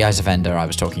there's the eyes of ender I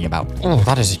was talking about. Oh,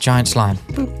 that is a giant slime.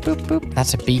 Boop, boop, boop.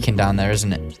 That's a beacon down there,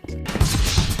 isn't it?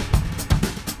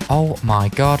 Oh my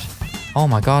god. Oh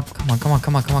my god. Come on, come on,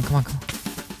 come on, come on, come on, come on.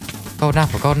 Golden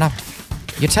apple, golden apple.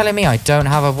 You're telling me I don't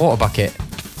have a water bucket?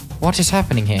 What is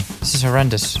happening here? This is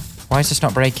horrendous. Why is this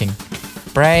not breaking?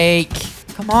 Break.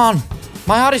 Come on.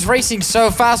 My heart is racing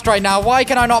so fast right now. Why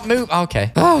can I not move?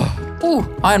 Okay. Oh,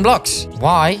 iron blocks.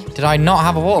 Why did I not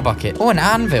have a water bucket? Oh, an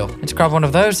anvil. Let's grab one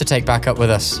of those to take back up with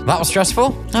us. That was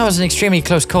stressful. That was an extremely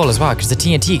close call as well, because the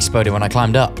TNT exploded when I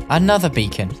climbed up. Another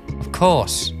beacon. Of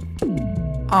course.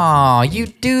 Ah, you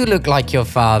do look like your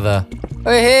father.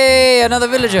 Oh, hey, another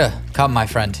villager. Come, my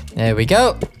friend. There we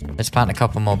go. Let's plant a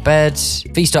couple more beds.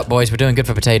 Feast up, boys. We're doing good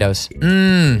for potatoes.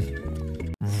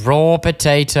 Raw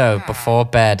potato before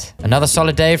bed. Another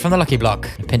solid day from the lucky block.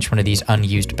 Pinch one of these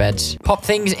unused beds. Pop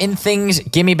things in things.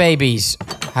 Gimme babies.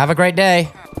 Have a great day.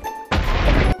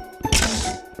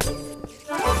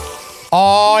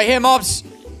 Oh, I hear mobs,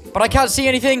 but I can't see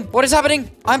anything. What is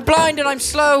happening? I'm blind and I'm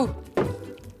slow.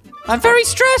 I'm very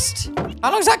stressed.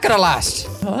 How long is that gonna last?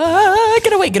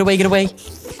 Get away, get away, get away.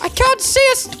 I can't see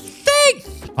a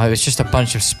thing. Oh, it was just a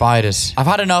bunch of spiders. I've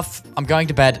had enough. I'm going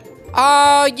to bed.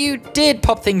 Oh, you did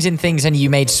pop things in things and you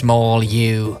made small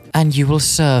you. And you will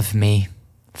serve me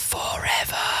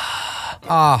forever.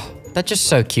 Ah, they're just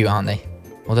so cute, aren't they?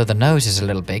 Although the nose is a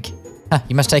little big.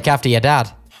 You must take after your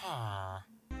dad.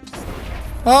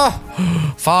 Ah,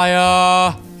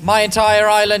 fire. My entire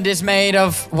island is made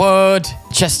of wood.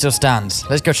 Chest still stands.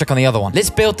 Let's go check on the other one.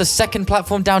 Let's build the second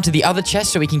platform down to the other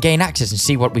chest so we can gain access and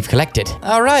see what we've collected.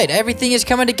 All right, everything is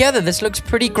coming together. This looks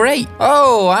pretty great.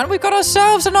 Oh, and we've got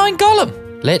ourselves an iron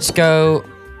golem. Let's go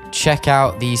check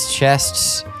out these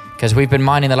chests because we've been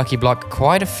mining the lucky block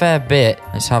quite a fair bit.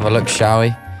 Let's have a look, shall we?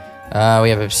 We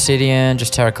have obsidian,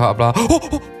 just terracotta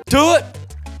block. Dirt!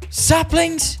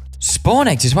 Saplings! Spawn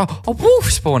eggs as well. A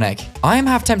wolf spawn egg. I am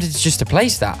half tempted just to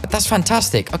place that. That's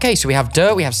fantastic. Okay, so we have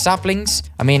dirt, we have saplings.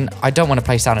 I mean, I don't want to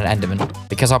place down an enderman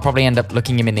because I'll probably end up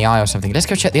looking him in the eye or something. Let's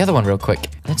go check the other one real quick.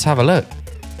 Let's have a look.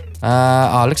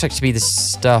 Oh, it looks like to be the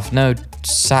stuff. No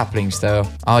saplings though.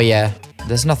 Oh yeah,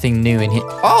 there's nothing new in here.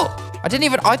 Oh, I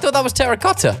thought that was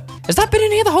terracotta. Has that been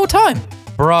in here the whole time?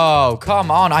 Bro,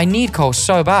 come on. I need coal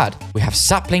so bad. We have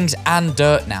saplings and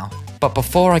dirt now. But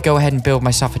before I go ahead and build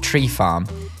myself a tree farm,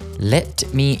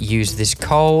 let me use this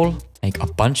coal, make a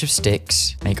bunch of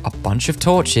sticks, make a bunch of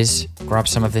torches, grab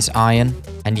some of this iron,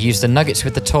 and use the nuggets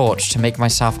with the torch to make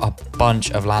myself a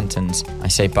bunch of lanterns. I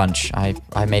say bunch. I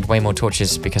made way more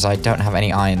torches because I don't have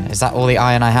any iron. Is that all the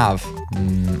iron I have?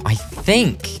 I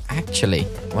think, actually,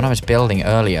 when I was building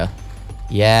earlier,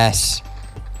 yes,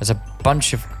 there's a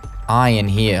bunch of iron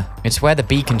here. It's where the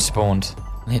beacon spawned.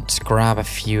 Let's grab a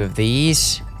few of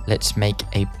these. Let's make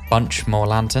a bunch more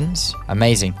lanterns.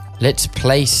 Amazing. Let's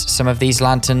place some of these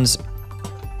lanterns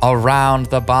around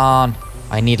the barn.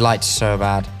 I need lights so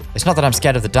bad. It's not that I'm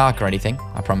scared of the dark or anything,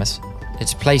 I promise.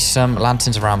 Let's place some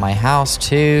lanterns around my house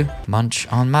too. Munch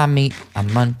on my meat.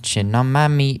 I'm munching on my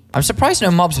meat. I'm surprised no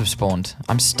mobs have spawned.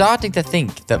 I'm starting to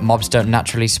think that mobs don't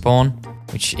naturally spawn,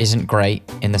 which isn't great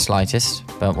in the slightest,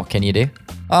 but what can you do?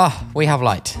 Ah, we have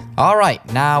light. All right,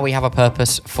 now we have a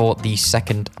purpose for the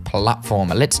second platform.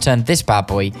 Let's turn this bad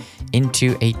boy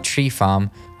into a tree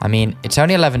farm. I mean, it's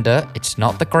only 11 dirt. It's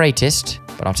not the greatest,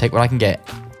 but I'll take what I can get.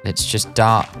 Let's just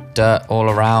dart dirt all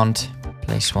around.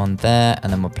 Place one there,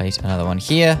 and then we'll place another one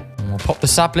here. And we'll pop the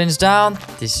saplings down.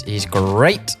 This is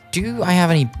great. Do I have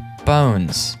any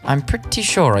bones? I'm pretty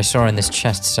sure I saw in this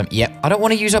chest some... Yep. I don't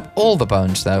want to use up all the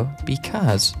bones, though,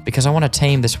 because I want to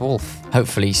tame this wolf.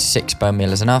 Hopefully 6 bone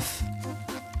meal is enough.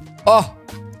 Oh,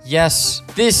 yes.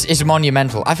 This is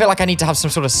monumental. I feel like I need to have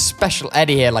some sort of special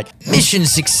edit here, like mission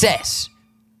success.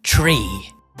 Tree.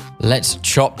 Let's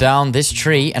chop down this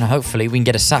tree, and hopefully we can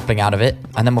get a sapling out of it.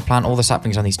 And then we'll plant all the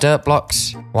saplings on these dirt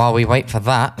blocks. While we wait for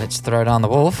that, let's throw down the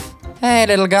wolf. Hey,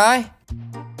 little guy.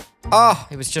 Oh,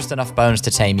 it was just enough bones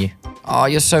to tame you. Oh,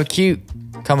 you're so cute.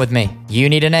 Come with me. You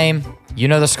need a name. You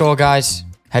know the score, guys.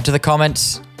 Head to the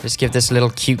comments. Let's give this little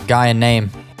cute guy a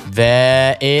name.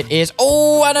 There it is.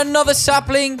 Oh, and another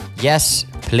sapling. Yes,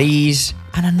 please.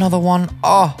 And another one.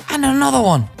 Oh, and another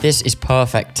one. This is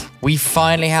perfect. We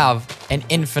finally have an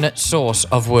infinite source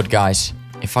of wood, guys.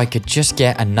 If I could just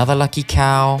get another lucky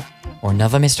cow, or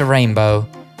another Mr. Rainbow,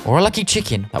 or a lucky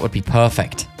chicken, that would be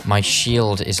perfect. My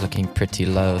shield is looking pretty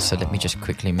low, so let me just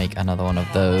quickly make another one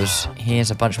of those.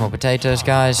 Here's a bunch more potatoes,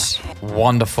 guys.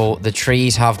 Wonderful. The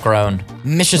trees have grown.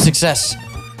 Mission success.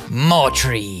 More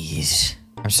trees.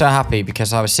 I'm so happy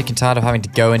because I was sick and tired of having to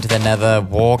go into the nether,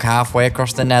 walk halfway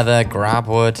across the nether, grab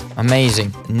wood.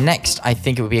 Amazing. Next, I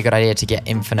think it would be a good idea to get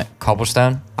infinite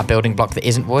cobblestone, a building block that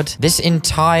isn't wood. This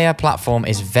entire platform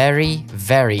is very,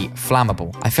 very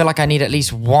flammable. I feel like I need at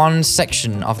least one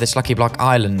section of this Lucky Block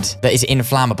Island that is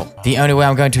inflammable. The only way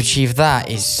I'm going to achieve that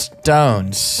is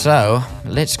stone. So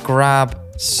let's grab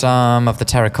some of the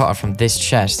terracotta from this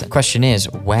chest. The question is,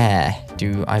 where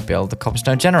do I build the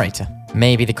cobblestone generator?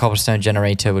 Maybe the cobblestone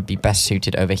generator would be best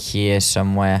suited over here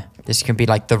somewhere. This can be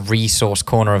like the resource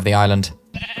corner of the island.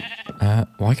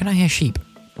 Why can I hear sheep?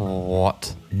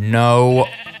 What? No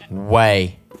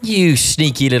way. You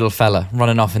sneaky little fella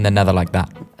running off in the nether like that.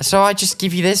 So I just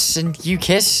give you this and you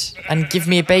kiss and give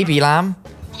me a baby lamb.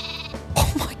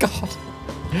 Oh my god.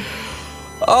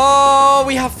 Oh,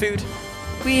 we have food.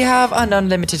 We have an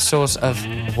unlimited source of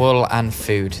wool and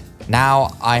food. Now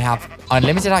I have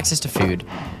unlimited access to food,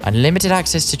 unlimited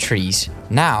access to trees.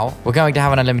 Now we're going to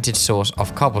have an unlimited source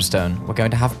of cobblestone. We're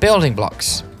going to have building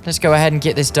blocks. Let's go ahead and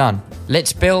get this done.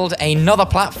 Let's build another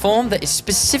platform that is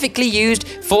specifically used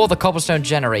for the cobblestone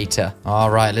generator. All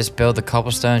right, let's build the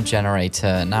cobblestone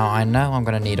generator. Now I know I'm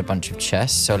going to need a bunch of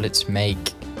chests, so let's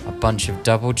make a bunch of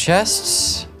double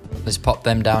chests. Let's pop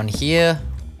them down here.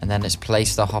 And then let's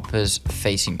place the hoppers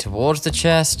facing towards the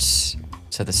chests.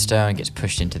 So the stone gets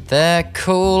pushed into there.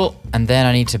 Cool. And then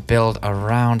I need to build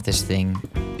around this thing.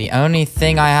 The only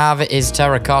thing I have is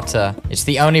terracotta. It's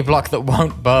the only block that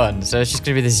won't burn. So it's just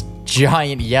going to be this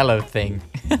giant yellow thing.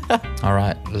 All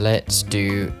right, let's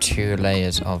do 2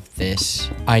 layers of this.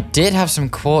 I did have some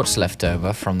quartz left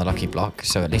over from the lucky block.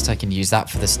 So at least I can use that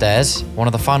for the stairs. One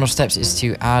of the final steps is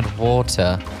to add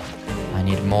water. I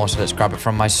need more, so let's grab it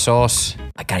from my source.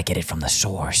 I gotta get it from the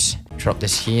source. Drop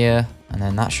this here, and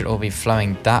then that should all be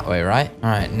flowing that way, right? All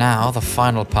right, now the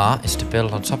final part is to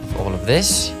build on top of all of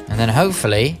this. And then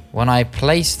hopefully, when I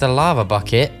place the lava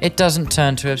bucket, it doesn't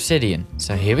turn to obsidian.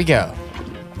 So here we go.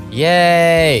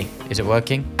 Yay! Is it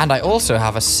working? And I also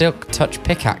have a silk touch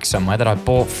pickaxe somewhere that I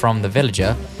bought from the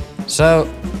villager.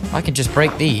 So I can just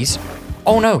break these.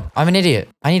 Oh no, I'm an idiot.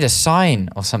 I need a sign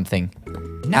or something.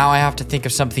 Now I have to think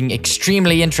of something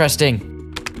extremely interesting.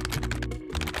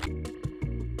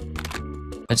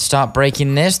 Let's start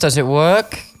breaking this. Does it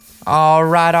work? All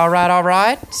right, all right, all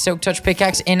right. Silk touch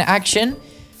pickaxe in action.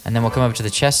 And then we'll come over to the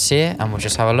chests here and we'll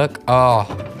just have a look.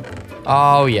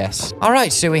 Oh, yes. All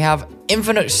right, so we have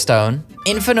infinite stone,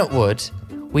 infinite wood.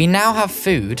 We now have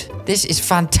food. This is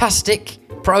fantastic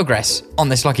progress on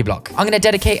this lucky block. I'm going to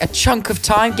dedicate a chunk of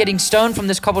time getting stone from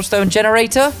this cobblestone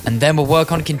generator, and then we'll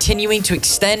work on continuing to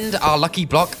extend our lucky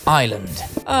block island.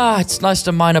 It's nice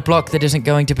to mine a block that isn't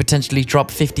going to potentially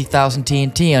drop 50,000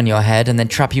 TNT on your head and then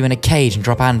trap you in a cage and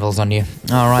drop anvils on you.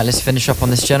 All right, let's finish up on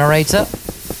this generator.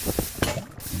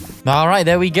 All right,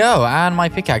 there we go. And my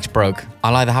pickaxe broke.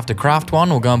 I'll either have to craft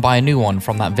one or go and buy a new one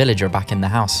from that villager back in the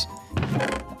house.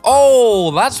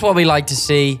 Oh, that's what we like to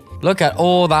see. Look at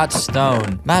all that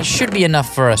stone. That should be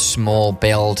enough for a small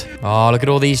build. Oh, look at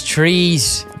all these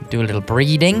trees. Do a little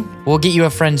breeding. We'll get you a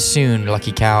friend soon,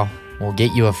 lucky cow. We'll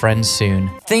get you a friend soon.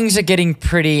 Things are getting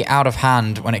pretty out of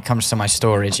hand when it comes to my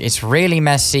storage. It's really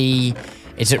messy.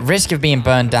 It's at risk of being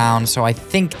burned down, so I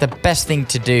think the best thing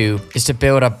to do is to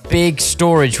build a big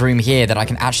storage room here that I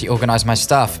can actually organize my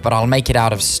stuff, but I'll make it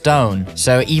out of stone.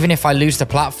 So even if I lose the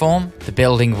platform, the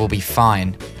building will be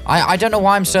fine. I don't know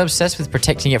why I'm so obsessed with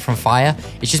protecting it from fire.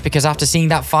 It's just because after seeing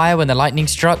that fire when the lightning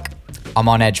struck, I'm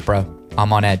on edge, bro.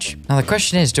 I'm on edge. Now the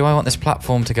question is, do I want this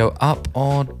platform to go up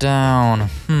or down?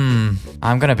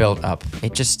 I'm gonna build up.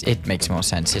 It makes more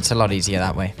sense. It's a lot easier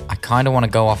that way. I kind of want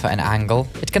to go off at an angle.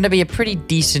 It's gonna be a pretty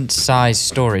decent sized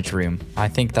storage room. I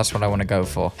think that's what I want to go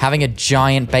for. Having a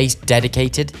giant base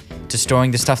dedicated to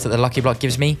storing the stuff that the lucky block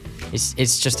gives me,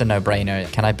 it's just a no-brainer.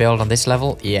 Can I build on this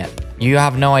level? Yep. You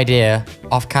have no idea,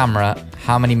 off camera,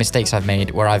 how many mistakes I've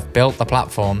made where I've built the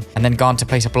platform and then gone to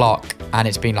place a block and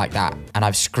it's been like that. And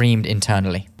I've screamed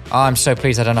internally. Oh, I'm so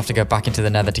pleased I don't have to go back into the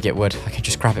nether to get wood. I can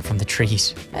just grab it from the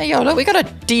trees. Hey, yo, look, we got a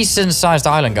decent-sized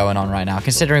island going on right now,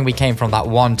 considering we came from that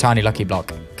one tiny lucky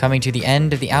block. Coming to the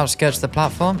end of the outskirts of the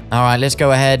platform. All right, let's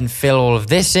go ahead and fill all of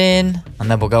this in,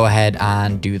 and then we'll go ahead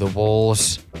and do the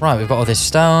walls. Right, we've got all this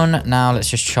stone. Now let's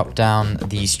just chop down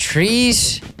these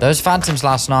trees. Those phantoms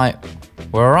last night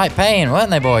were a right pain, weren't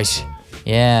they, boys?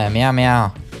 Yeah, meow,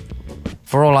 meow.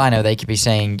 For all I know, they could be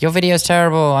saying, your video's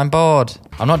terrible, I'm bored.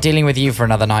 I'm not dealing with you for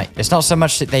another night. It's not so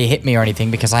much that they hit me or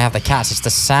anything because I have the cats, it's the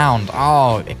sound.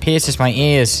 Oh, it pierces my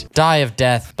ears. Die of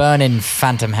death, burn in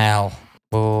phantom hell.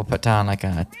 We'll put down like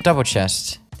a double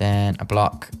chest, then a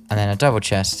block, and then a double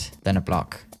chest, then a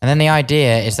block. And then the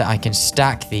idea is that I can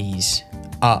stack these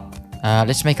up.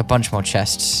 Let's make a bunch more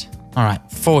chests. All right,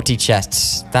 40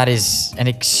 chests. That is an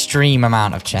extreme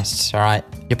amount of chests, all right?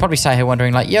 You're probably sat here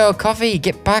wondering like, yo, Coffee,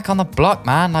 get back on the block,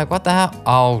 man. Like, what the hell?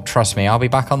 Oh, trust me, I'll be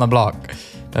back on the block.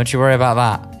 Don't you worry about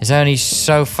that. It's only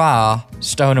so far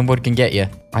stone and wood can get you.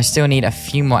 I still need a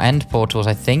few more end portals,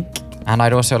 I think. And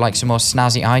I'd also like some more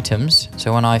snazzy items.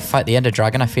 So when I fight the Ender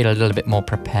Dragon, I feel a little bit more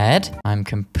prepared. I'm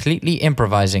completely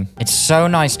improvising. It's so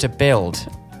nice to build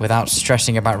without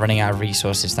stressing about running out of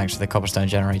resources thanks to the cobblestone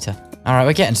generator. All right,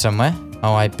 we're getting somewhere.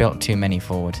 Oh, I built too many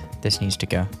forward. This needs to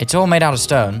go. It's all made out of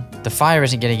stone. The fire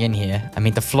isn't getting in here. I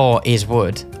mean, the floor is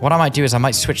wood. What I might do is I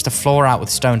might switch the floor out with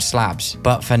stone slabs.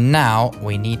 But for now,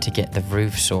 we need to get the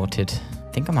roof sorted.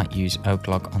 I think I might use oak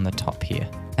log on the top here.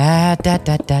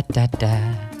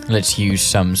 Let's use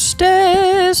some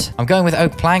stairs. I'm going with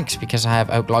oak planks because I have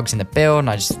oak logs in the build and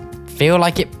I just feel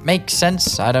like it makes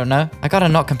sense. I don't know. I gotta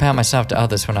not compare myself to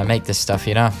others when I make this stuff,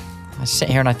 you know? I sit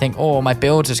here and I think, oh, my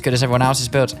build's as good as everyone else's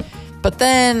build. But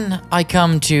then I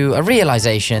come to a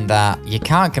realization that you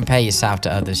can't compare yourself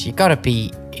to others. You gotta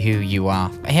be who you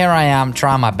are. Here I am,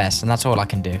 trying my best, and that's all I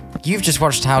can do. You've just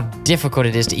watched how difficult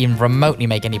it is to even remotely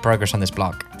make any progress on this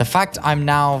block. The fact I'm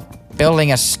now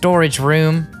building a storage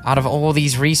room out of all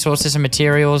these resources and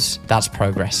materials, that's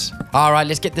progress. All right,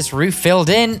 let's get this roof filled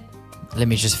in. Let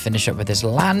me just finish up with this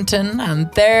lantern, and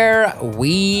there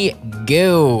we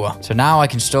go. So now I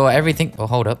can store everything. Oh,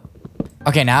 hold up.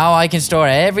 Okay, now I can store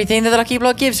everything that the lucky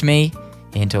block gives me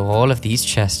into all of these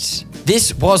chests.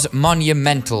 This was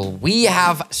monumental. We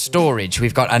have storage.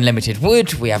 We've got unlimited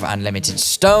wood. We have unlimited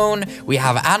stone. We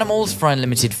have animals for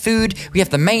unlimited food. We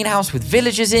have the main house with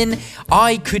villagers in.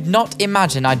 I could not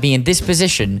imagine I'd be in this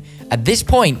position at this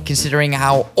point, considering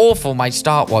how awful my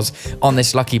start was on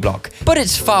this lucky block. But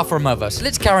it's far from over, so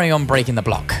let's carry on breaking the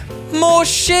block. More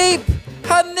sheep!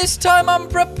 And this time I'm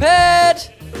prepared!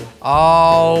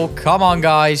 Oh, come on,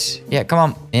 guys. Yeah, come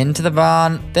on. Into the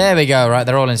barn. There we go. Right,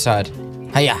 they're all inside.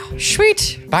 Hiya.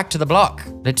 Sweet. Back to the block.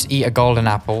 Let's eat a golden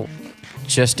apple,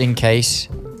 just in case.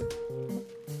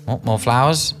 Oh, more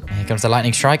flowers. Here comes the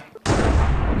lightning strike.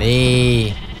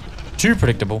 Me. Too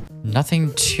predictable.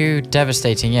 Nothing too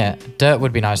devastating yet. Dirt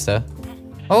would be nice, though.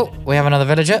 Oh, we have another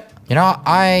villager. You know,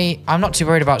 I'm not too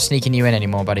worried about sneaking you in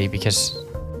anymore, buddy, because,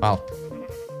 well,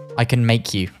 I can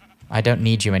make you. I don't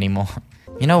need you anymore.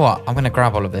 You know what? I'm going to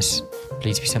grab all of this.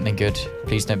 Please be something good.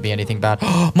 Please don't be anything bad.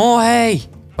 More hay!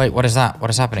 Wait, what is that?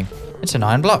 What is happening? It's an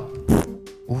iron block.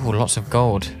 Ooh, lots of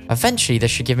gold. Eventually,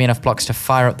 this should give me enough blocks to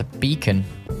fire up the beacon.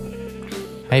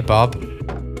 Hey, Bob.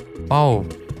 Oh,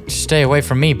 stay away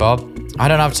from me, Bob. I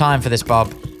don't have time for this,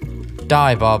 Bob.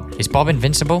 Die, Bob. Is Bob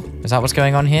invincible? Is that what's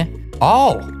going on here?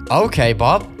 Oh, okay,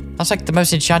 Bob. That's like the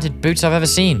most enchanted boots I've ever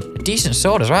seen. A decent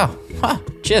sword as well. Huh.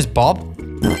 Cheers, Bob.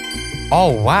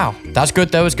 Oh, wow. That's good,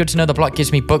 though. It's good to know the block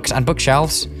gives me books and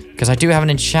bookshelves. Because I do have an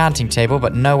enchanting table,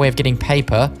 but no way of getting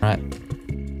paper. Right.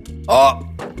 Oh!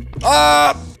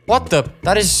 What the?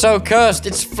 That is so cursed.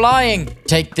 It's flying.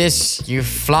 Take this, you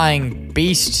flying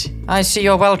beast. I see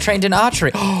you're well trained in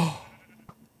archery. Oh!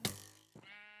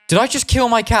 Did I just kill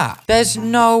my cat? There's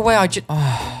no way I just...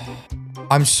 Oh.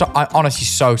 I'm honestly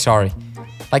so sorry.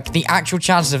 Like, the actual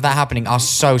chances of that happening are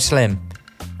so slim.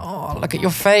 look at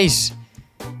your face.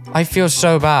 I feel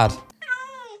so bad.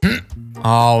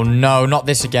 Oh, no, not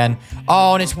this again.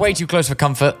 Oh, and it's way too close for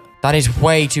comfort. That is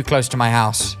way too close to my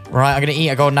house. Right, I'm gonna eat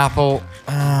a golden apple.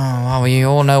 Oh, well, we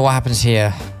all know what happens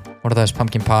here. What are those,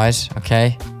 pumpkin pies?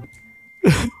 Okay.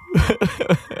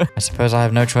 I suppose I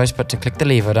have no choice but to click the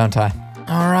lever, don't I?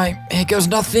 All right, here goes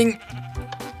nothing.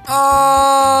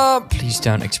 Oh, please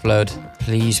don't explode.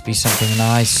 Please be something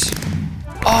nice.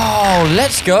 Oh,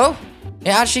 let's go. It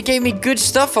actually gave me good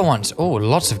stuff for once. Oh,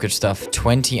 lots of good stuff.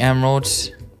 20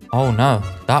 emeralds. Oh no,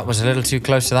 that was a little too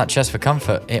close to that chest for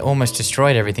comfort. It almost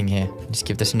destroyed everything here. Let's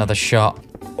give this another shot.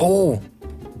 Oh,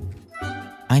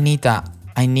 I need that.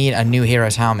 I need a new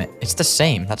hero's helmet. It's the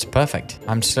same. That's perfect.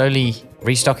 I'm slowly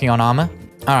restocking on armor.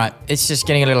 All right, it's just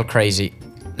getting a little crazy.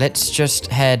 Let's just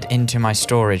head into my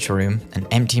storage room and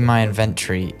empty my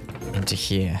inventory into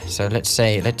here. So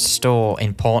let's store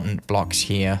important blocks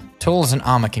here. Tools and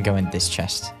armor can go in this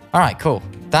chest. All right, cool.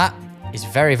 That is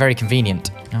very, very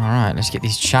convenient. All right, let's get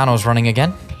these channels running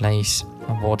again. Place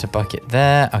a water bucket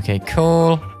there. Okay,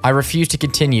 cool. I refuse to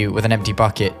continue with an empty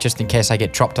bucket just in case I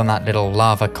get dropped on that little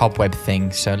lava cobweb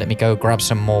thing. So let me go grab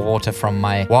some more water from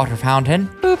my water fountain.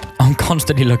 Boop. I'm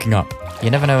constantly looking up. You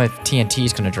never know if TNT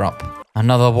is going to drop.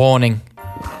 Another warning.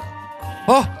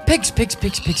 Oh, pigs, pigs,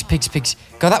 pigs, pigs, pigs, pigs.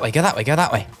 Go that way, go that way, go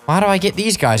that way. How do I get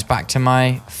these guys back to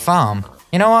my farm?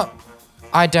 You know what?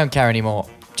 I don't care anymore.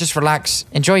 Just relax.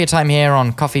 Enjoy your time here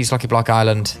on Coffee's Lucky Block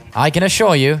Island. I can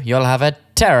assure you, you'll have a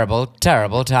terrible,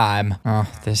 terrible time. Oh,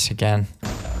 this again.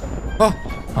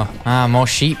 More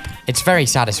sheep. It's very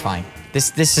satisfying.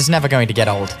 This is never going to get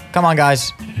old. Come on,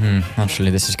 guys.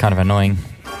 Actually, this is kind of annoying.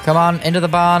 Come on, into the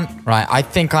barn. Right, I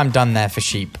think I'm done there for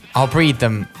sheep. I'll breed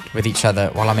them with each other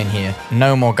while I'm in here.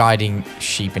 No more guiding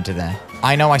sheep into there.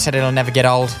 I know I said it'll never get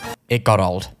old. It got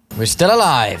old. We're still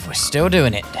alive. We're still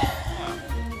doing it.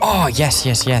 Oh, yes,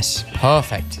 yes, yes.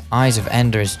 Perfect. Eyes of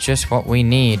Ender is just what we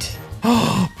need.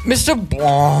 Oh, Mr.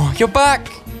 Blanc, you're back.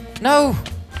 No.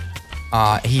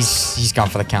 He's gone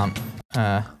for the count.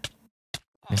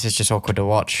 This is just awkward to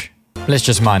watch. Let's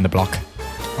just mine the block.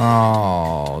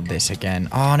 Oh, this again.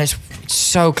 Oh, and it's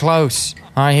so close.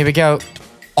 All right, here we go.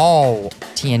 Oh,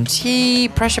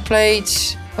 TNT, pressure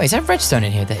plates. Wait, is that redstone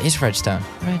in here? There is redstone.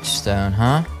 Redstone,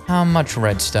 huh? How much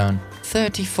redstone?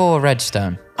 34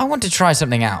 redstone. I want to try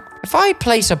something out. If I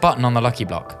place a button on the lucky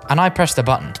block and I press the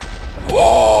button,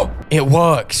 oh, it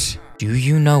works. Do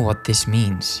you know what this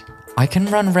means? I can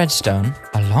run redstone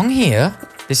along here.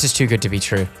 This is too good to be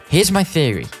true. Here's my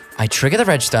theory. I trigger the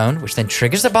redstone, which then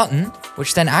triggers the button,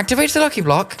 which then activates the lucky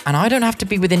block, and I don't have to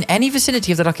be within any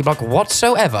vicinity of the lucky block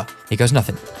whatsoever. Here goes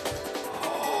nothing.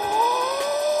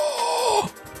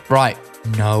 Right.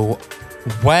 No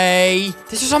way.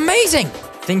 This is amazing.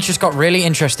 Things just got really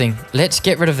interesting. Let's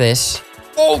get rid of this.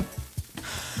 Oh,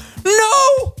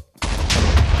 no!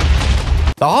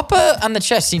 The hopper and the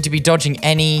chest seem to be dodging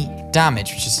any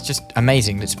damage, which is just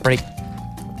amazing. Let's break.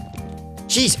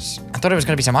 Jesus. I thought it was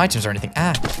going to be some items or anything.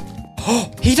 Ah.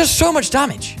 Oh, he does so much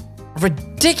damage. A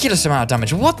ridiculous amount of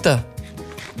damage. What the?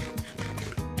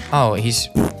 Oh, he's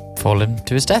fallen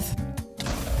to his death.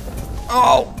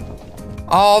 Oh.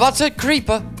 Oh, that's a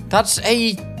creeper. That's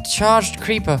a charged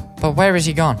creeper. But where is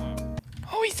he gone?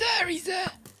 Oh, he's there. He's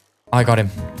there. I got him.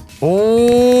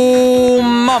 Oh,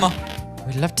 mama.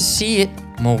 We'd love to see it.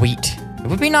 More wheat. It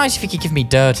would be nice if you could give me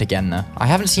dirt again, though. I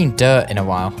haven't seen dirt in a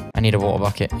while. I need a water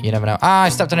bucket. You never know. Ah, I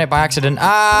stepped on it by accident.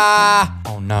 Ah!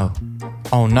 Oh, no.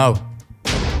 Oh, no.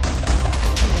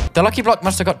 The lucky block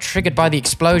must have got triggered by the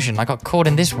explosion. I got caught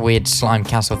in this weird slime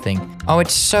castle thing. Oh,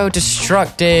 it's so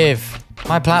destructive.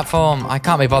 My platform, I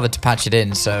can't be bothered to patch it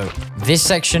in, so this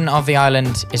section of the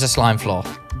island is a slime floor.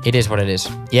 It is what it is.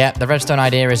 Yeah, the redstone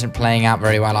idea isn't playing out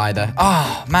very well either.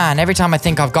 Oh, man, every time I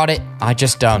think I've got it, I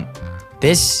just don't.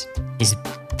 This is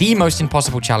the most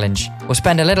impossible challenge. We'll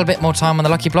spend a little bit more time on the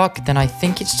lucky block, then I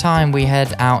think it's time we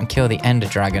head out and kill the Ender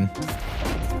Dragon.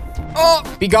 Oh,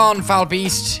 be gone, foul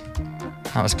beast.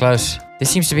 That was close. This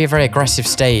seems to be a very aggressive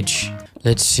stage.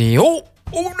 Let's see. Oh,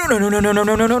 oh, no, no, no, no, no, no,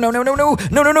 no, no, no, no, no, no,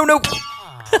 no, no, no, no.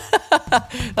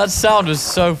 That sound was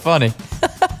so funny.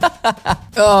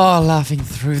 Oh, laughing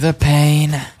through the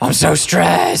pain. I'm so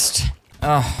stressed.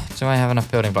 Oh, do I have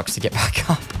enough building blocks to get back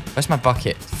up? Where's my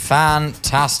bucket?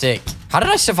 Fantastic. How did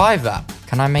I survive that?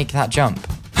 Can I make that jump?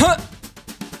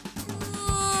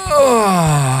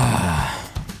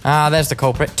 Ah, there's the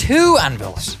culprit. 2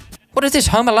 anvils. What is this,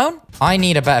 Home Alone? I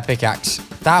need a better pickaxe.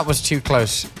 That was too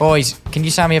close. Boys, can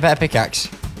you sound me a better pickaxe?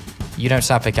 You don't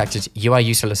sound pickaxes. You are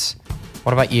useless.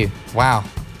 What about you? Wow.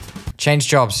 Change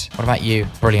jobs. What about you?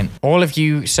 Brilliant. All of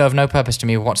you serve no purpose to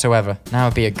me whatsoever. Now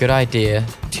would be a good idea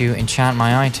to enchant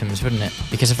my items, wouldn't it?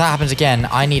 Because if that happens again,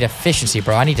 I need efficiency,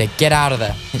 bro. I need to get out of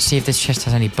there. Let's see if this chest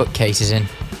has any bookcases in.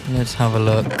 Let's have a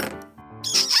look.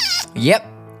 Yep.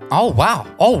 Oh, wow.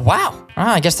 Oh, wow.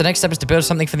 I guess the next step is to build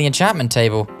something for the enchantment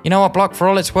table. You know what, Block? For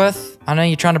all it's worth, I know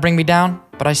you're trying to bring me down,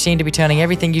 but I seem to be turning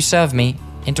everything you serve me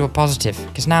into a positive.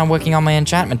 Because now I'm working on my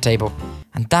enchantment table.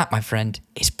 And that, my friend,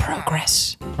 is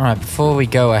progress. All right, before we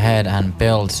go ahead and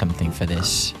build something for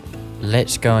this,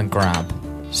 let's go and grab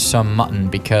some mutton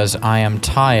because I am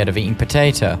tired of eating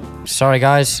potato. Sorry,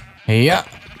 guys. Here.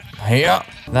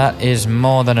 That is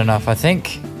more than enough, I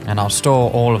think. And I'll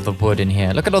store all of the wood in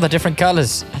here. Look at all the different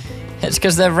colors. It's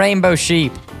because they're rainbow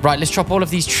sheep. Right, let's chop all of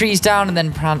these trees down and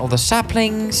then plant all the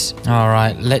saplings. All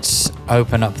right, let's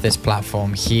open up this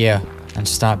platform here and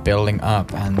start building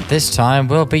up. And this time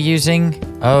we'll be using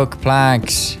oak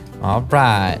planks. All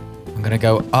right. I'm going to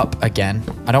go up again.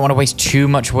 I don't want to waste too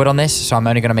much wood on this, so I'm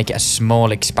only going to make it a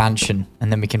small expansion.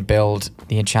 And then we can build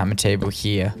the enchantment table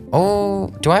here. Oh,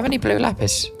 do I have any blue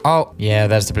lapis? Oh, yeah,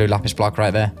 there's the blue lapis block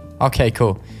right there. Okay,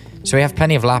 cool. So we have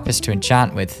plenty of lapis to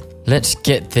enchant with. Let's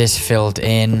get this filled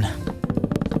in.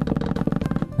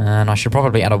 And I should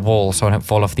probably add a wall so I don't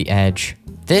fall off the edge.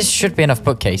 This should be enough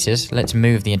bookcases. Let's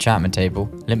move the enchantment table.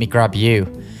 Let me grab you.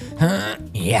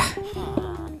 Yeah.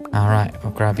 All right,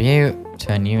 I'll grab you.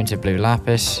 Turn you into blue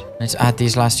lapis. Let's add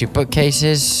these last 2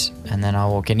 bookcases. And then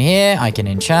I'll walk in here. I can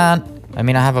enchant. I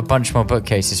mean, I have a bunch more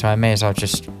bookcases, so I may as well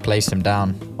just place them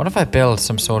down. What if I build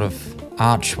some sort of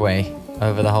archway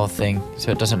over the whole thing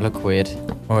so it doesn't look weird?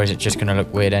 Or is it just going to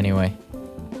look weird anyway?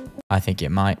 I think it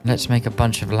might. Let's make a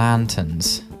bunch of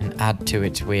lanterns and add to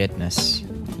its weirdness.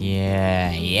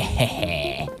 Yeah.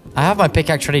 I have my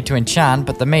pickaxe ready to enchant,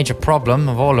 but the major problem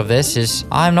of all of this is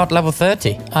I'm not level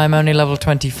 30. I'm only level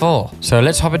 24. So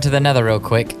let's hop into the nether real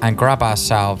quick and grab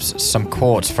ourselves some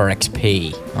quartz for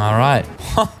XP. All right.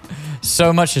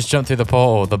 So much has jumped through the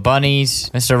portal. The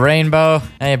bunnies, Mr. Rainbow.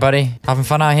 Hey, buddy. Having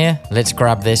fun out here? Let's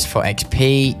grab this for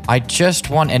XP. I just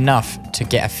want enough to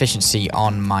get efficiency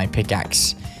on my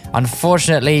pickaxe.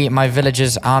 Unfortunately, my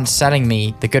villagers aren't selling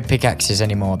me the good pickaxes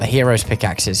anymore, the heroes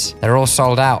pickaxes. They're all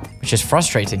sold out, which is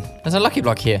frustrating. There's a lucky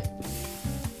block here.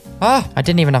 Ah, I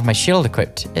didn't even have my shield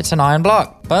equipped. It's an iron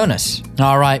block. Bonus.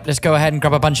 All right, let's go ahead and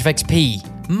grab a bunch of XP.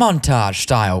 Montage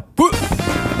style.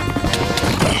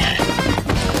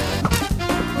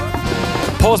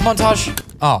 Pause montage.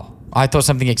 Oh, I thought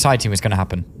something exciting was going to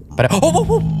happen. But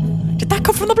whoa. Did that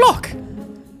come from the block?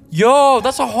 Yo,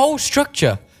 that's a whole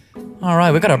structure. All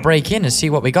right, we got to break in and see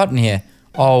what we got in here.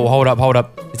 Oh, hold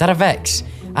up. Is that a Vex?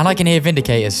 And I can hear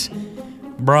Vindicators.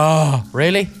 Bruh,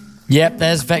 really? Yep,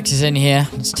 there's Vexes in here.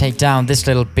 Let's take down this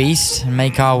little beast and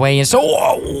make our way in. So,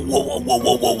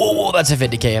 whoa. That's a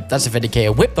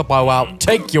Vindicator. Whip the bow out.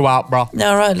 Take you out, bro.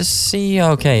 All right, let's see.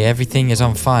 Okay, everything is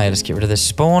on fire. Let's get rid of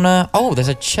this spawner. Oh, there's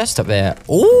a chest up there.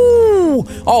 Ooh.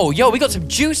 Oh, yo, we got some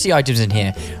juicy items in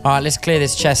here. All right, let's clear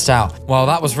this chest out. Well,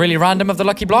 that was really random of the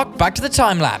lucky block. Back to the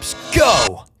time lapse.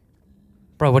 Go.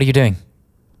 Bro, what are you doing?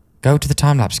 Go to the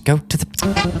time lapse. Go to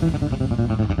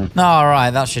the... All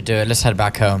right, that should do it. Let's head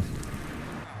back home.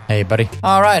 Hey, buddy.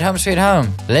 All right, home sweet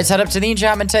home. Let's head up to the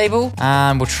enchantment table,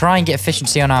 and we'll try and get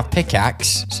efficiency on our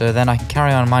pickaxe, so then I can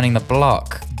carry on mining the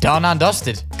block. Done and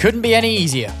dusted. Couldn't be any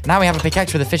easier. Now we have a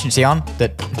pickaxe with efficiency on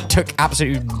that took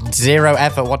absolute 0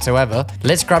 effort whatsoever.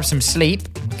 Let's grab some sleep.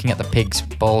 I'm looking at the pig's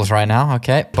balls right now.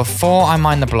 Okay. Before I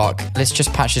mine the block, let's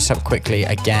just patch this up quickly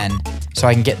again so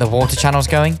I can get the water channels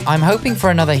going. I'm hoping for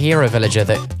another hero villager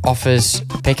that offers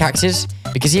pickaxes,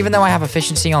 because even though I have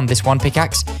efficiency on this one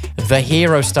pickaxe, the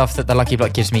hero stuff that the lucky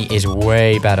block gives me is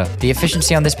way better. The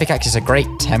efficiency on this pickaxe is a great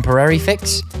temporary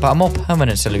fix, but a more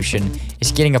permanent solution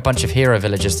is getting a bunch of hero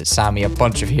villagers that sell me a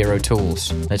bunch of hero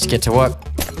tools. Let's get to work.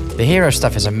 The hero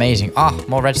stuff is amazing. Ah,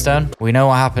 more redstone. We know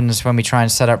what happens when we try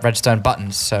and set up redstone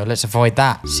buttons, so let's avoid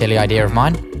that silly idea of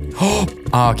mine. Oh,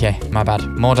 okay, my bad.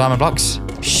 More diamond blocks.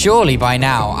 Surely by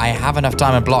now I have enough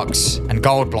diamond blocks and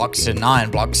gold blocks and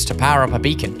iron blocks to power up a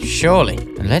beacon. Surely.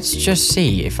 Let's just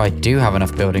see if I do have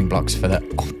enough building blocks for that.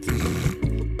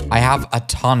 Oh. I have a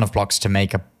ton of blocks to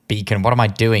make a beacon. What am I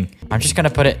doing? I'm just going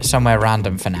to put it somewhere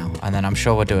random for now, and then I'm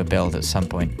sure we'll do a build at some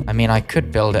point. I mean, I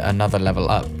could build it another level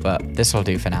up, but this will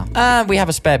do for now. And we have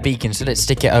a spare beacon, so let's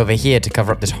stick it over here to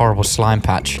cover up this horrible slime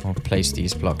patch. We'll place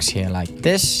these blocks here like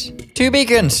this. 2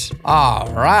 beacons.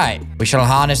 All right. We shall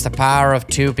harness the power of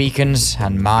 2 beacons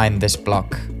and mine this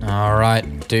block. All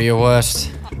right. Do your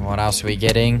worst. What else are we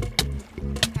getting?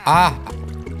 Ah.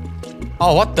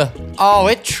 Oh, what the? Oh,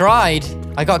 it tried.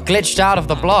 I got glitched out of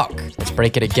the block. Let's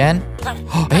break it again.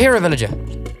 Oh, a hero villager.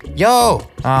 Yo!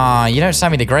 Ah, you don't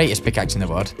sound me the greatest pickaxe in the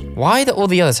world. Why do all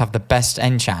the others have the best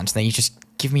enchants, and then you just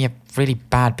give me a really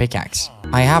bad pickaxe?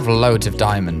 I have loads of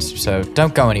diamonds, so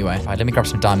don't go anywhere. All right, let me grab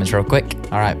some diamonds real quick.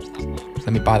 All right,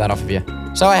 let me buy that off of you.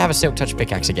 So I have a silk touch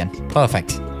pickaxe again.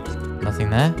 Perfect. Nothing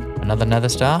there. Another nether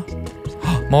star.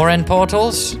 More end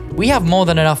portals. We have more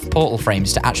than enough portal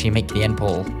frames to actually make the end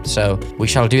portal, so we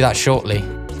shall do that shortly.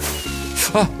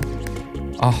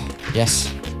 Oh,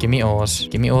 yes. Give me ores.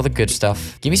 Give me all the good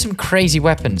stuff. Give me some crazy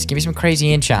weapons. Give me some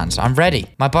crazy enchants. I'm ready.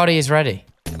 My body is ready.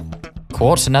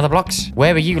 Quartz and nether blocks.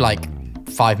 Where were you like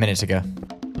 5 minutes ago?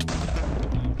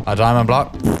 A diamond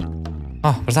block.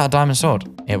 Oh, was that a diamond sword?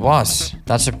 It was.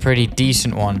 That's a pretty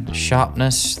decent one.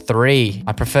 Sharpness 3.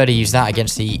 I prefer to use that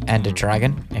against the Ender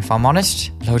Dragon, if I'm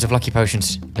honest. Loads of lucky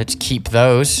potions. Let's keep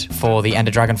those for the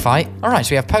Ender Dragon fight. All right, so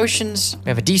we have potions. We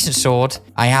have a decent sword.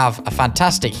 I have a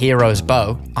fantastic hero's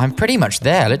bow. I'm pretty much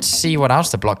there. Let's see what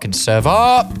else the block can serve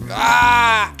up.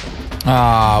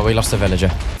 Ah, we lost the villager.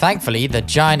 Thankfully, the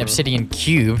giant obsidian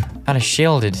cube kind of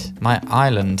shielded my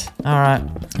island. All right,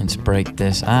 let's break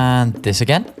this and this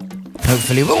again.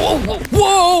 Hopefully, whoa, whoa,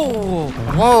 whoa,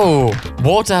 whoa.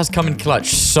 Water has come in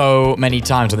clutch so many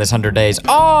times in this 100 days.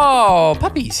 Oh,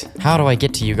 puppies. How do I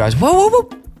get to you guys? Whoa, whoa, whoa.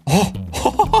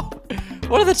 Oh,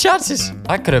 what are the chances?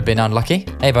 That could have been unlucky.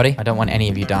 Hey, buddy, I don't want any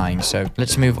of you dying, so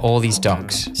let's move all these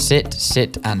dogs. Sit,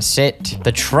 sit, and sit.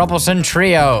 The troublesome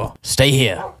trio. Stay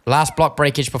here. Last block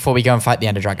breakage before we go and fight the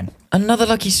Ender Dragon. Another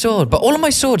lucky sword, but all of my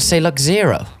swords say luck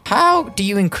 0. How do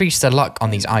you increase the luck on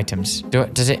these items? Do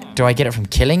I get it from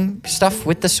killing stuff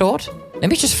with the sword? Let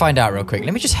me just find out real quick.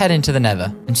 Let me just head into the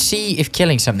nether and see if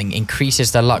killing something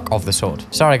increases the luck of the sword.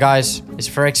 Sorry, guys. It's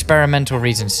for experimental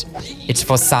reasons. It's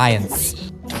for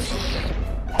science.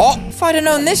 Oh, if I'd have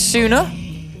known this sooner.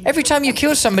 Every time you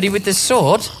kill somebody with this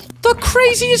sword, the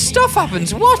craziest stuff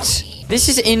happens. What? This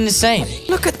is insane.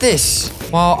 Look at this.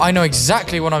 Well, I know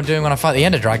exactly what I'm doing when I fight the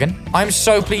Ender Dragon. I'm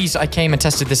so pleased I came and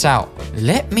tested this out.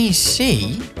 Let me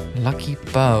see. Lucky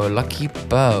bow, lucky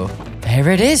bow. There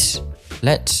it is.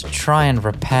 Let's try and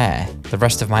repair the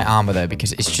rest of my armor, though,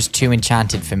 because it's just too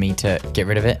enchanted for me to get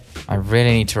rid of it. I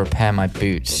really need to repair my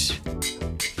boots.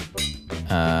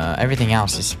 Everything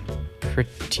else is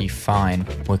pretty fine.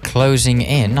 We're closing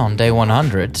in on day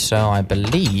 100, so I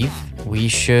believe we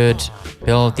should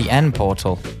build the end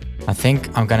portal. I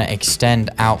think I'm going to extend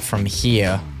out from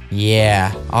here.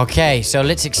 Yeah. Okay, so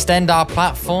let's extend our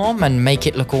platform and make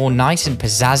it look all nice and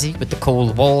pizzazzy with the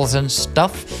cool walls and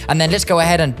stuff. And then let's go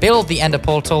ahead and build the ender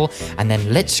portal. And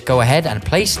then let's go ahead and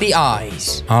place the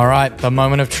eyes. All right, the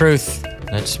moment of truth.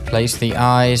 Let's place the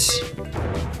eyes.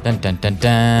 Dun, dun, dun,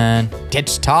 dun.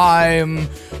 It's time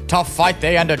to fight the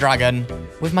Ender Dragon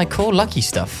with my cool lucky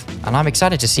stuff. And I'm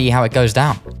excited to see how it goes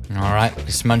down. All right,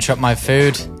 let's munch up my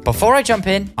food. Before I jump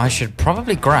in, I should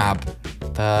probably grab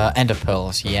the ender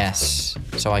pearls, yes.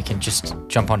 So I can just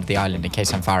jump onto the island in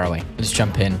case I'm far away. Let's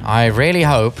jump in. I really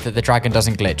hope that the dragon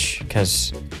doesn't glitch,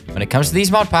 because when it comes to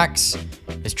these mod packs,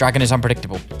 this dragon is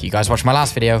unpredictable. If you guys watched my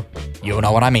last video, you'll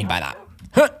know what I mean by that.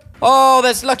 Huh. Oh,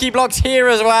 there's lucky blocks here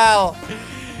as well.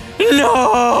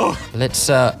 No! Let's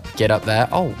get up there.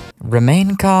 Oh,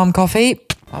 remain calm, Coffee.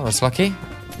 That was lucky.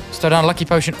 Let's throw down a lucky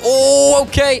potion. Oh,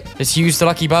 okay. Let's use the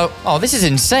lucky bow. Oh, this is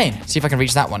insane. See if I can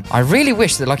reach that one. I really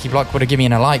wish the lucky block would have given me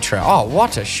an elytra. Oh,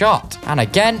 what a shot. And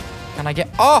again, can I get...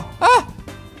 Oh,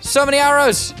 so many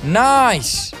arrows.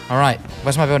 Nice. All right,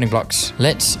 where's my building blocks?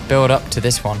 Let's build up to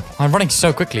this one. I'm running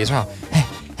so quickly as well.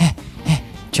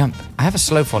 Jump. I have a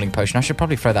slow falling potion. I should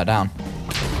probably throw that down.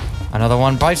 Another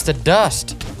one bites the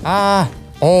dust.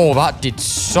 Oh, that did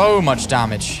so much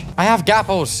damage. I have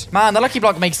gapples. Man, the lucky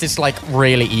block makes this, like,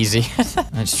 really easy.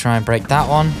 Let's try and break that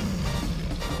one.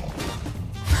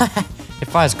 It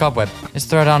fires cobweb. Let's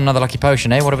throw down another lucky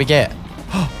potion, eh? What do we get?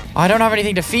 I don't have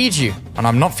anything to feed you. And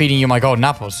I'm not feeding you my golden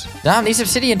apples. Damn, these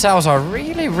obsidian towers are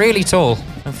really, really tall.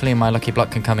 Hopefully my lucky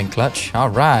block can come in clutch. All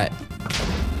right.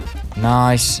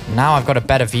 Nice. Now I've got a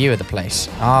better view of the place.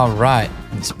 All right.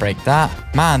 Let's break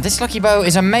that. Man, this lucky bow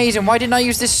is amazing. Why didn't I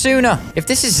use this sooner? If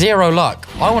this is 0 luck,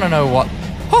 I want to know what...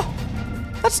 Oh,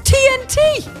 that's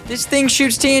TNT. This thing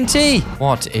shoots TNT.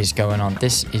 What is going on?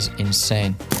 This is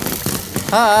insane.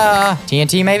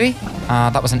 TNT maybe?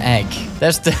 That was an egg.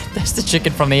 There's the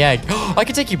chicken from the egg. I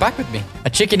can take you back with me. A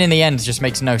chicken in the end just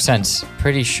makes no sense.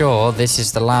 Pretty sure this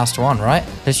is the last one, right?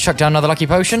 Let's chuck down another lucky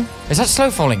potion. Is that slow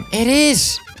falling? It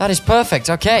is. That is perfect.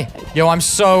 Okay. Yo, I'm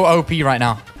so OP right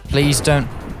now. Please don't...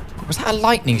 Was that a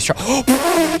lightning strike?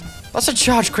 That's a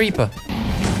charged creeper.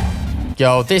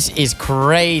 Yo, this is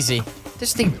crazy.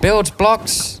 This thing builds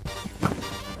blocks.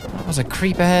 That was a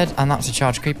creeper head, and that's a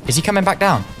charged creeper. Is he coming back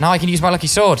down? Now I can use my lucky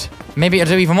sword. Maybe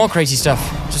it'll do even more crazy stuff.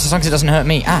 Just Just as long as it doesn't hurt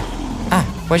me.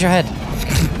 Where's your head?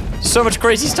 So much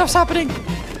crazy stuff's happening.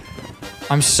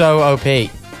 I'm so OP.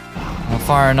 I'll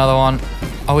fire another one.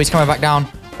 Oh, he's coming back down.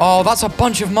 Oh, that's a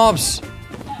bunch of mobs.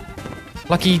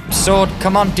 Lucky sword,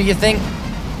 come on, do your thing.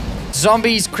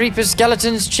 Zombies, creepers,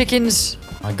 skeletons, chickens.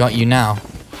 I got you now.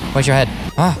 Where's your head?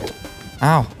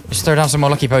 Ow. Just throw down some more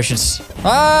lucky potions.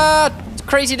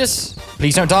 Craziness.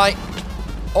 Please don't die.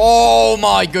 Oh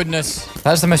my goodness.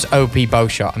 That's the most OP bow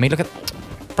shot. I mean, look at...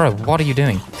 Bro, what are you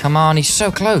doing? Come on, he's so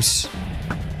close.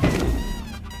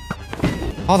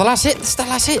 Oh, the last hit. This is the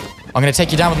last hit. I'm going to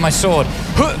take you down with my sword.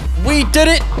 We did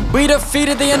it. We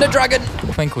defeated the Ender Dragon.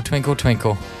 Twinkle, twinkle,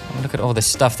 twinkle. Look at all this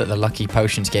stuff that the lucky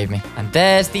potions gave me. And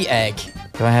there's the egg.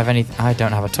 Do I have any... I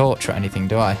don't have a torch or anything,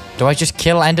 do I? Do I just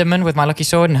kill Enderman with my lucky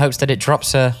sword in hopes that it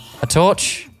drops a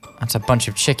torch? That's a bunch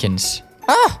of chickens.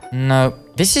 No.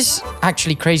 This is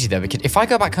actually crazy, though, because if I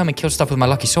go back home and kill stuff with my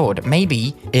lucky sword,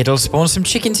 maybe it'll spawn some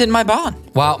chickens in my barn.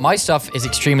 Well, my stuff is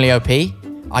extremely OP.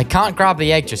 I can't grab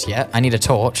the egg just yet. I need a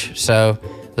torch, so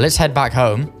let's head back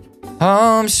home.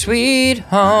 Home, sweet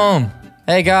home.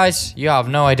 Hey, guys, you have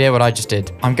no idea what I just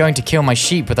did. I'm going to kill my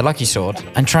sheep with a lucky sword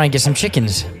and try and get some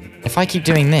chickens. If I keep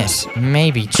doing this,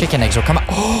 maybe chicken eggs will come out.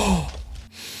 Oh!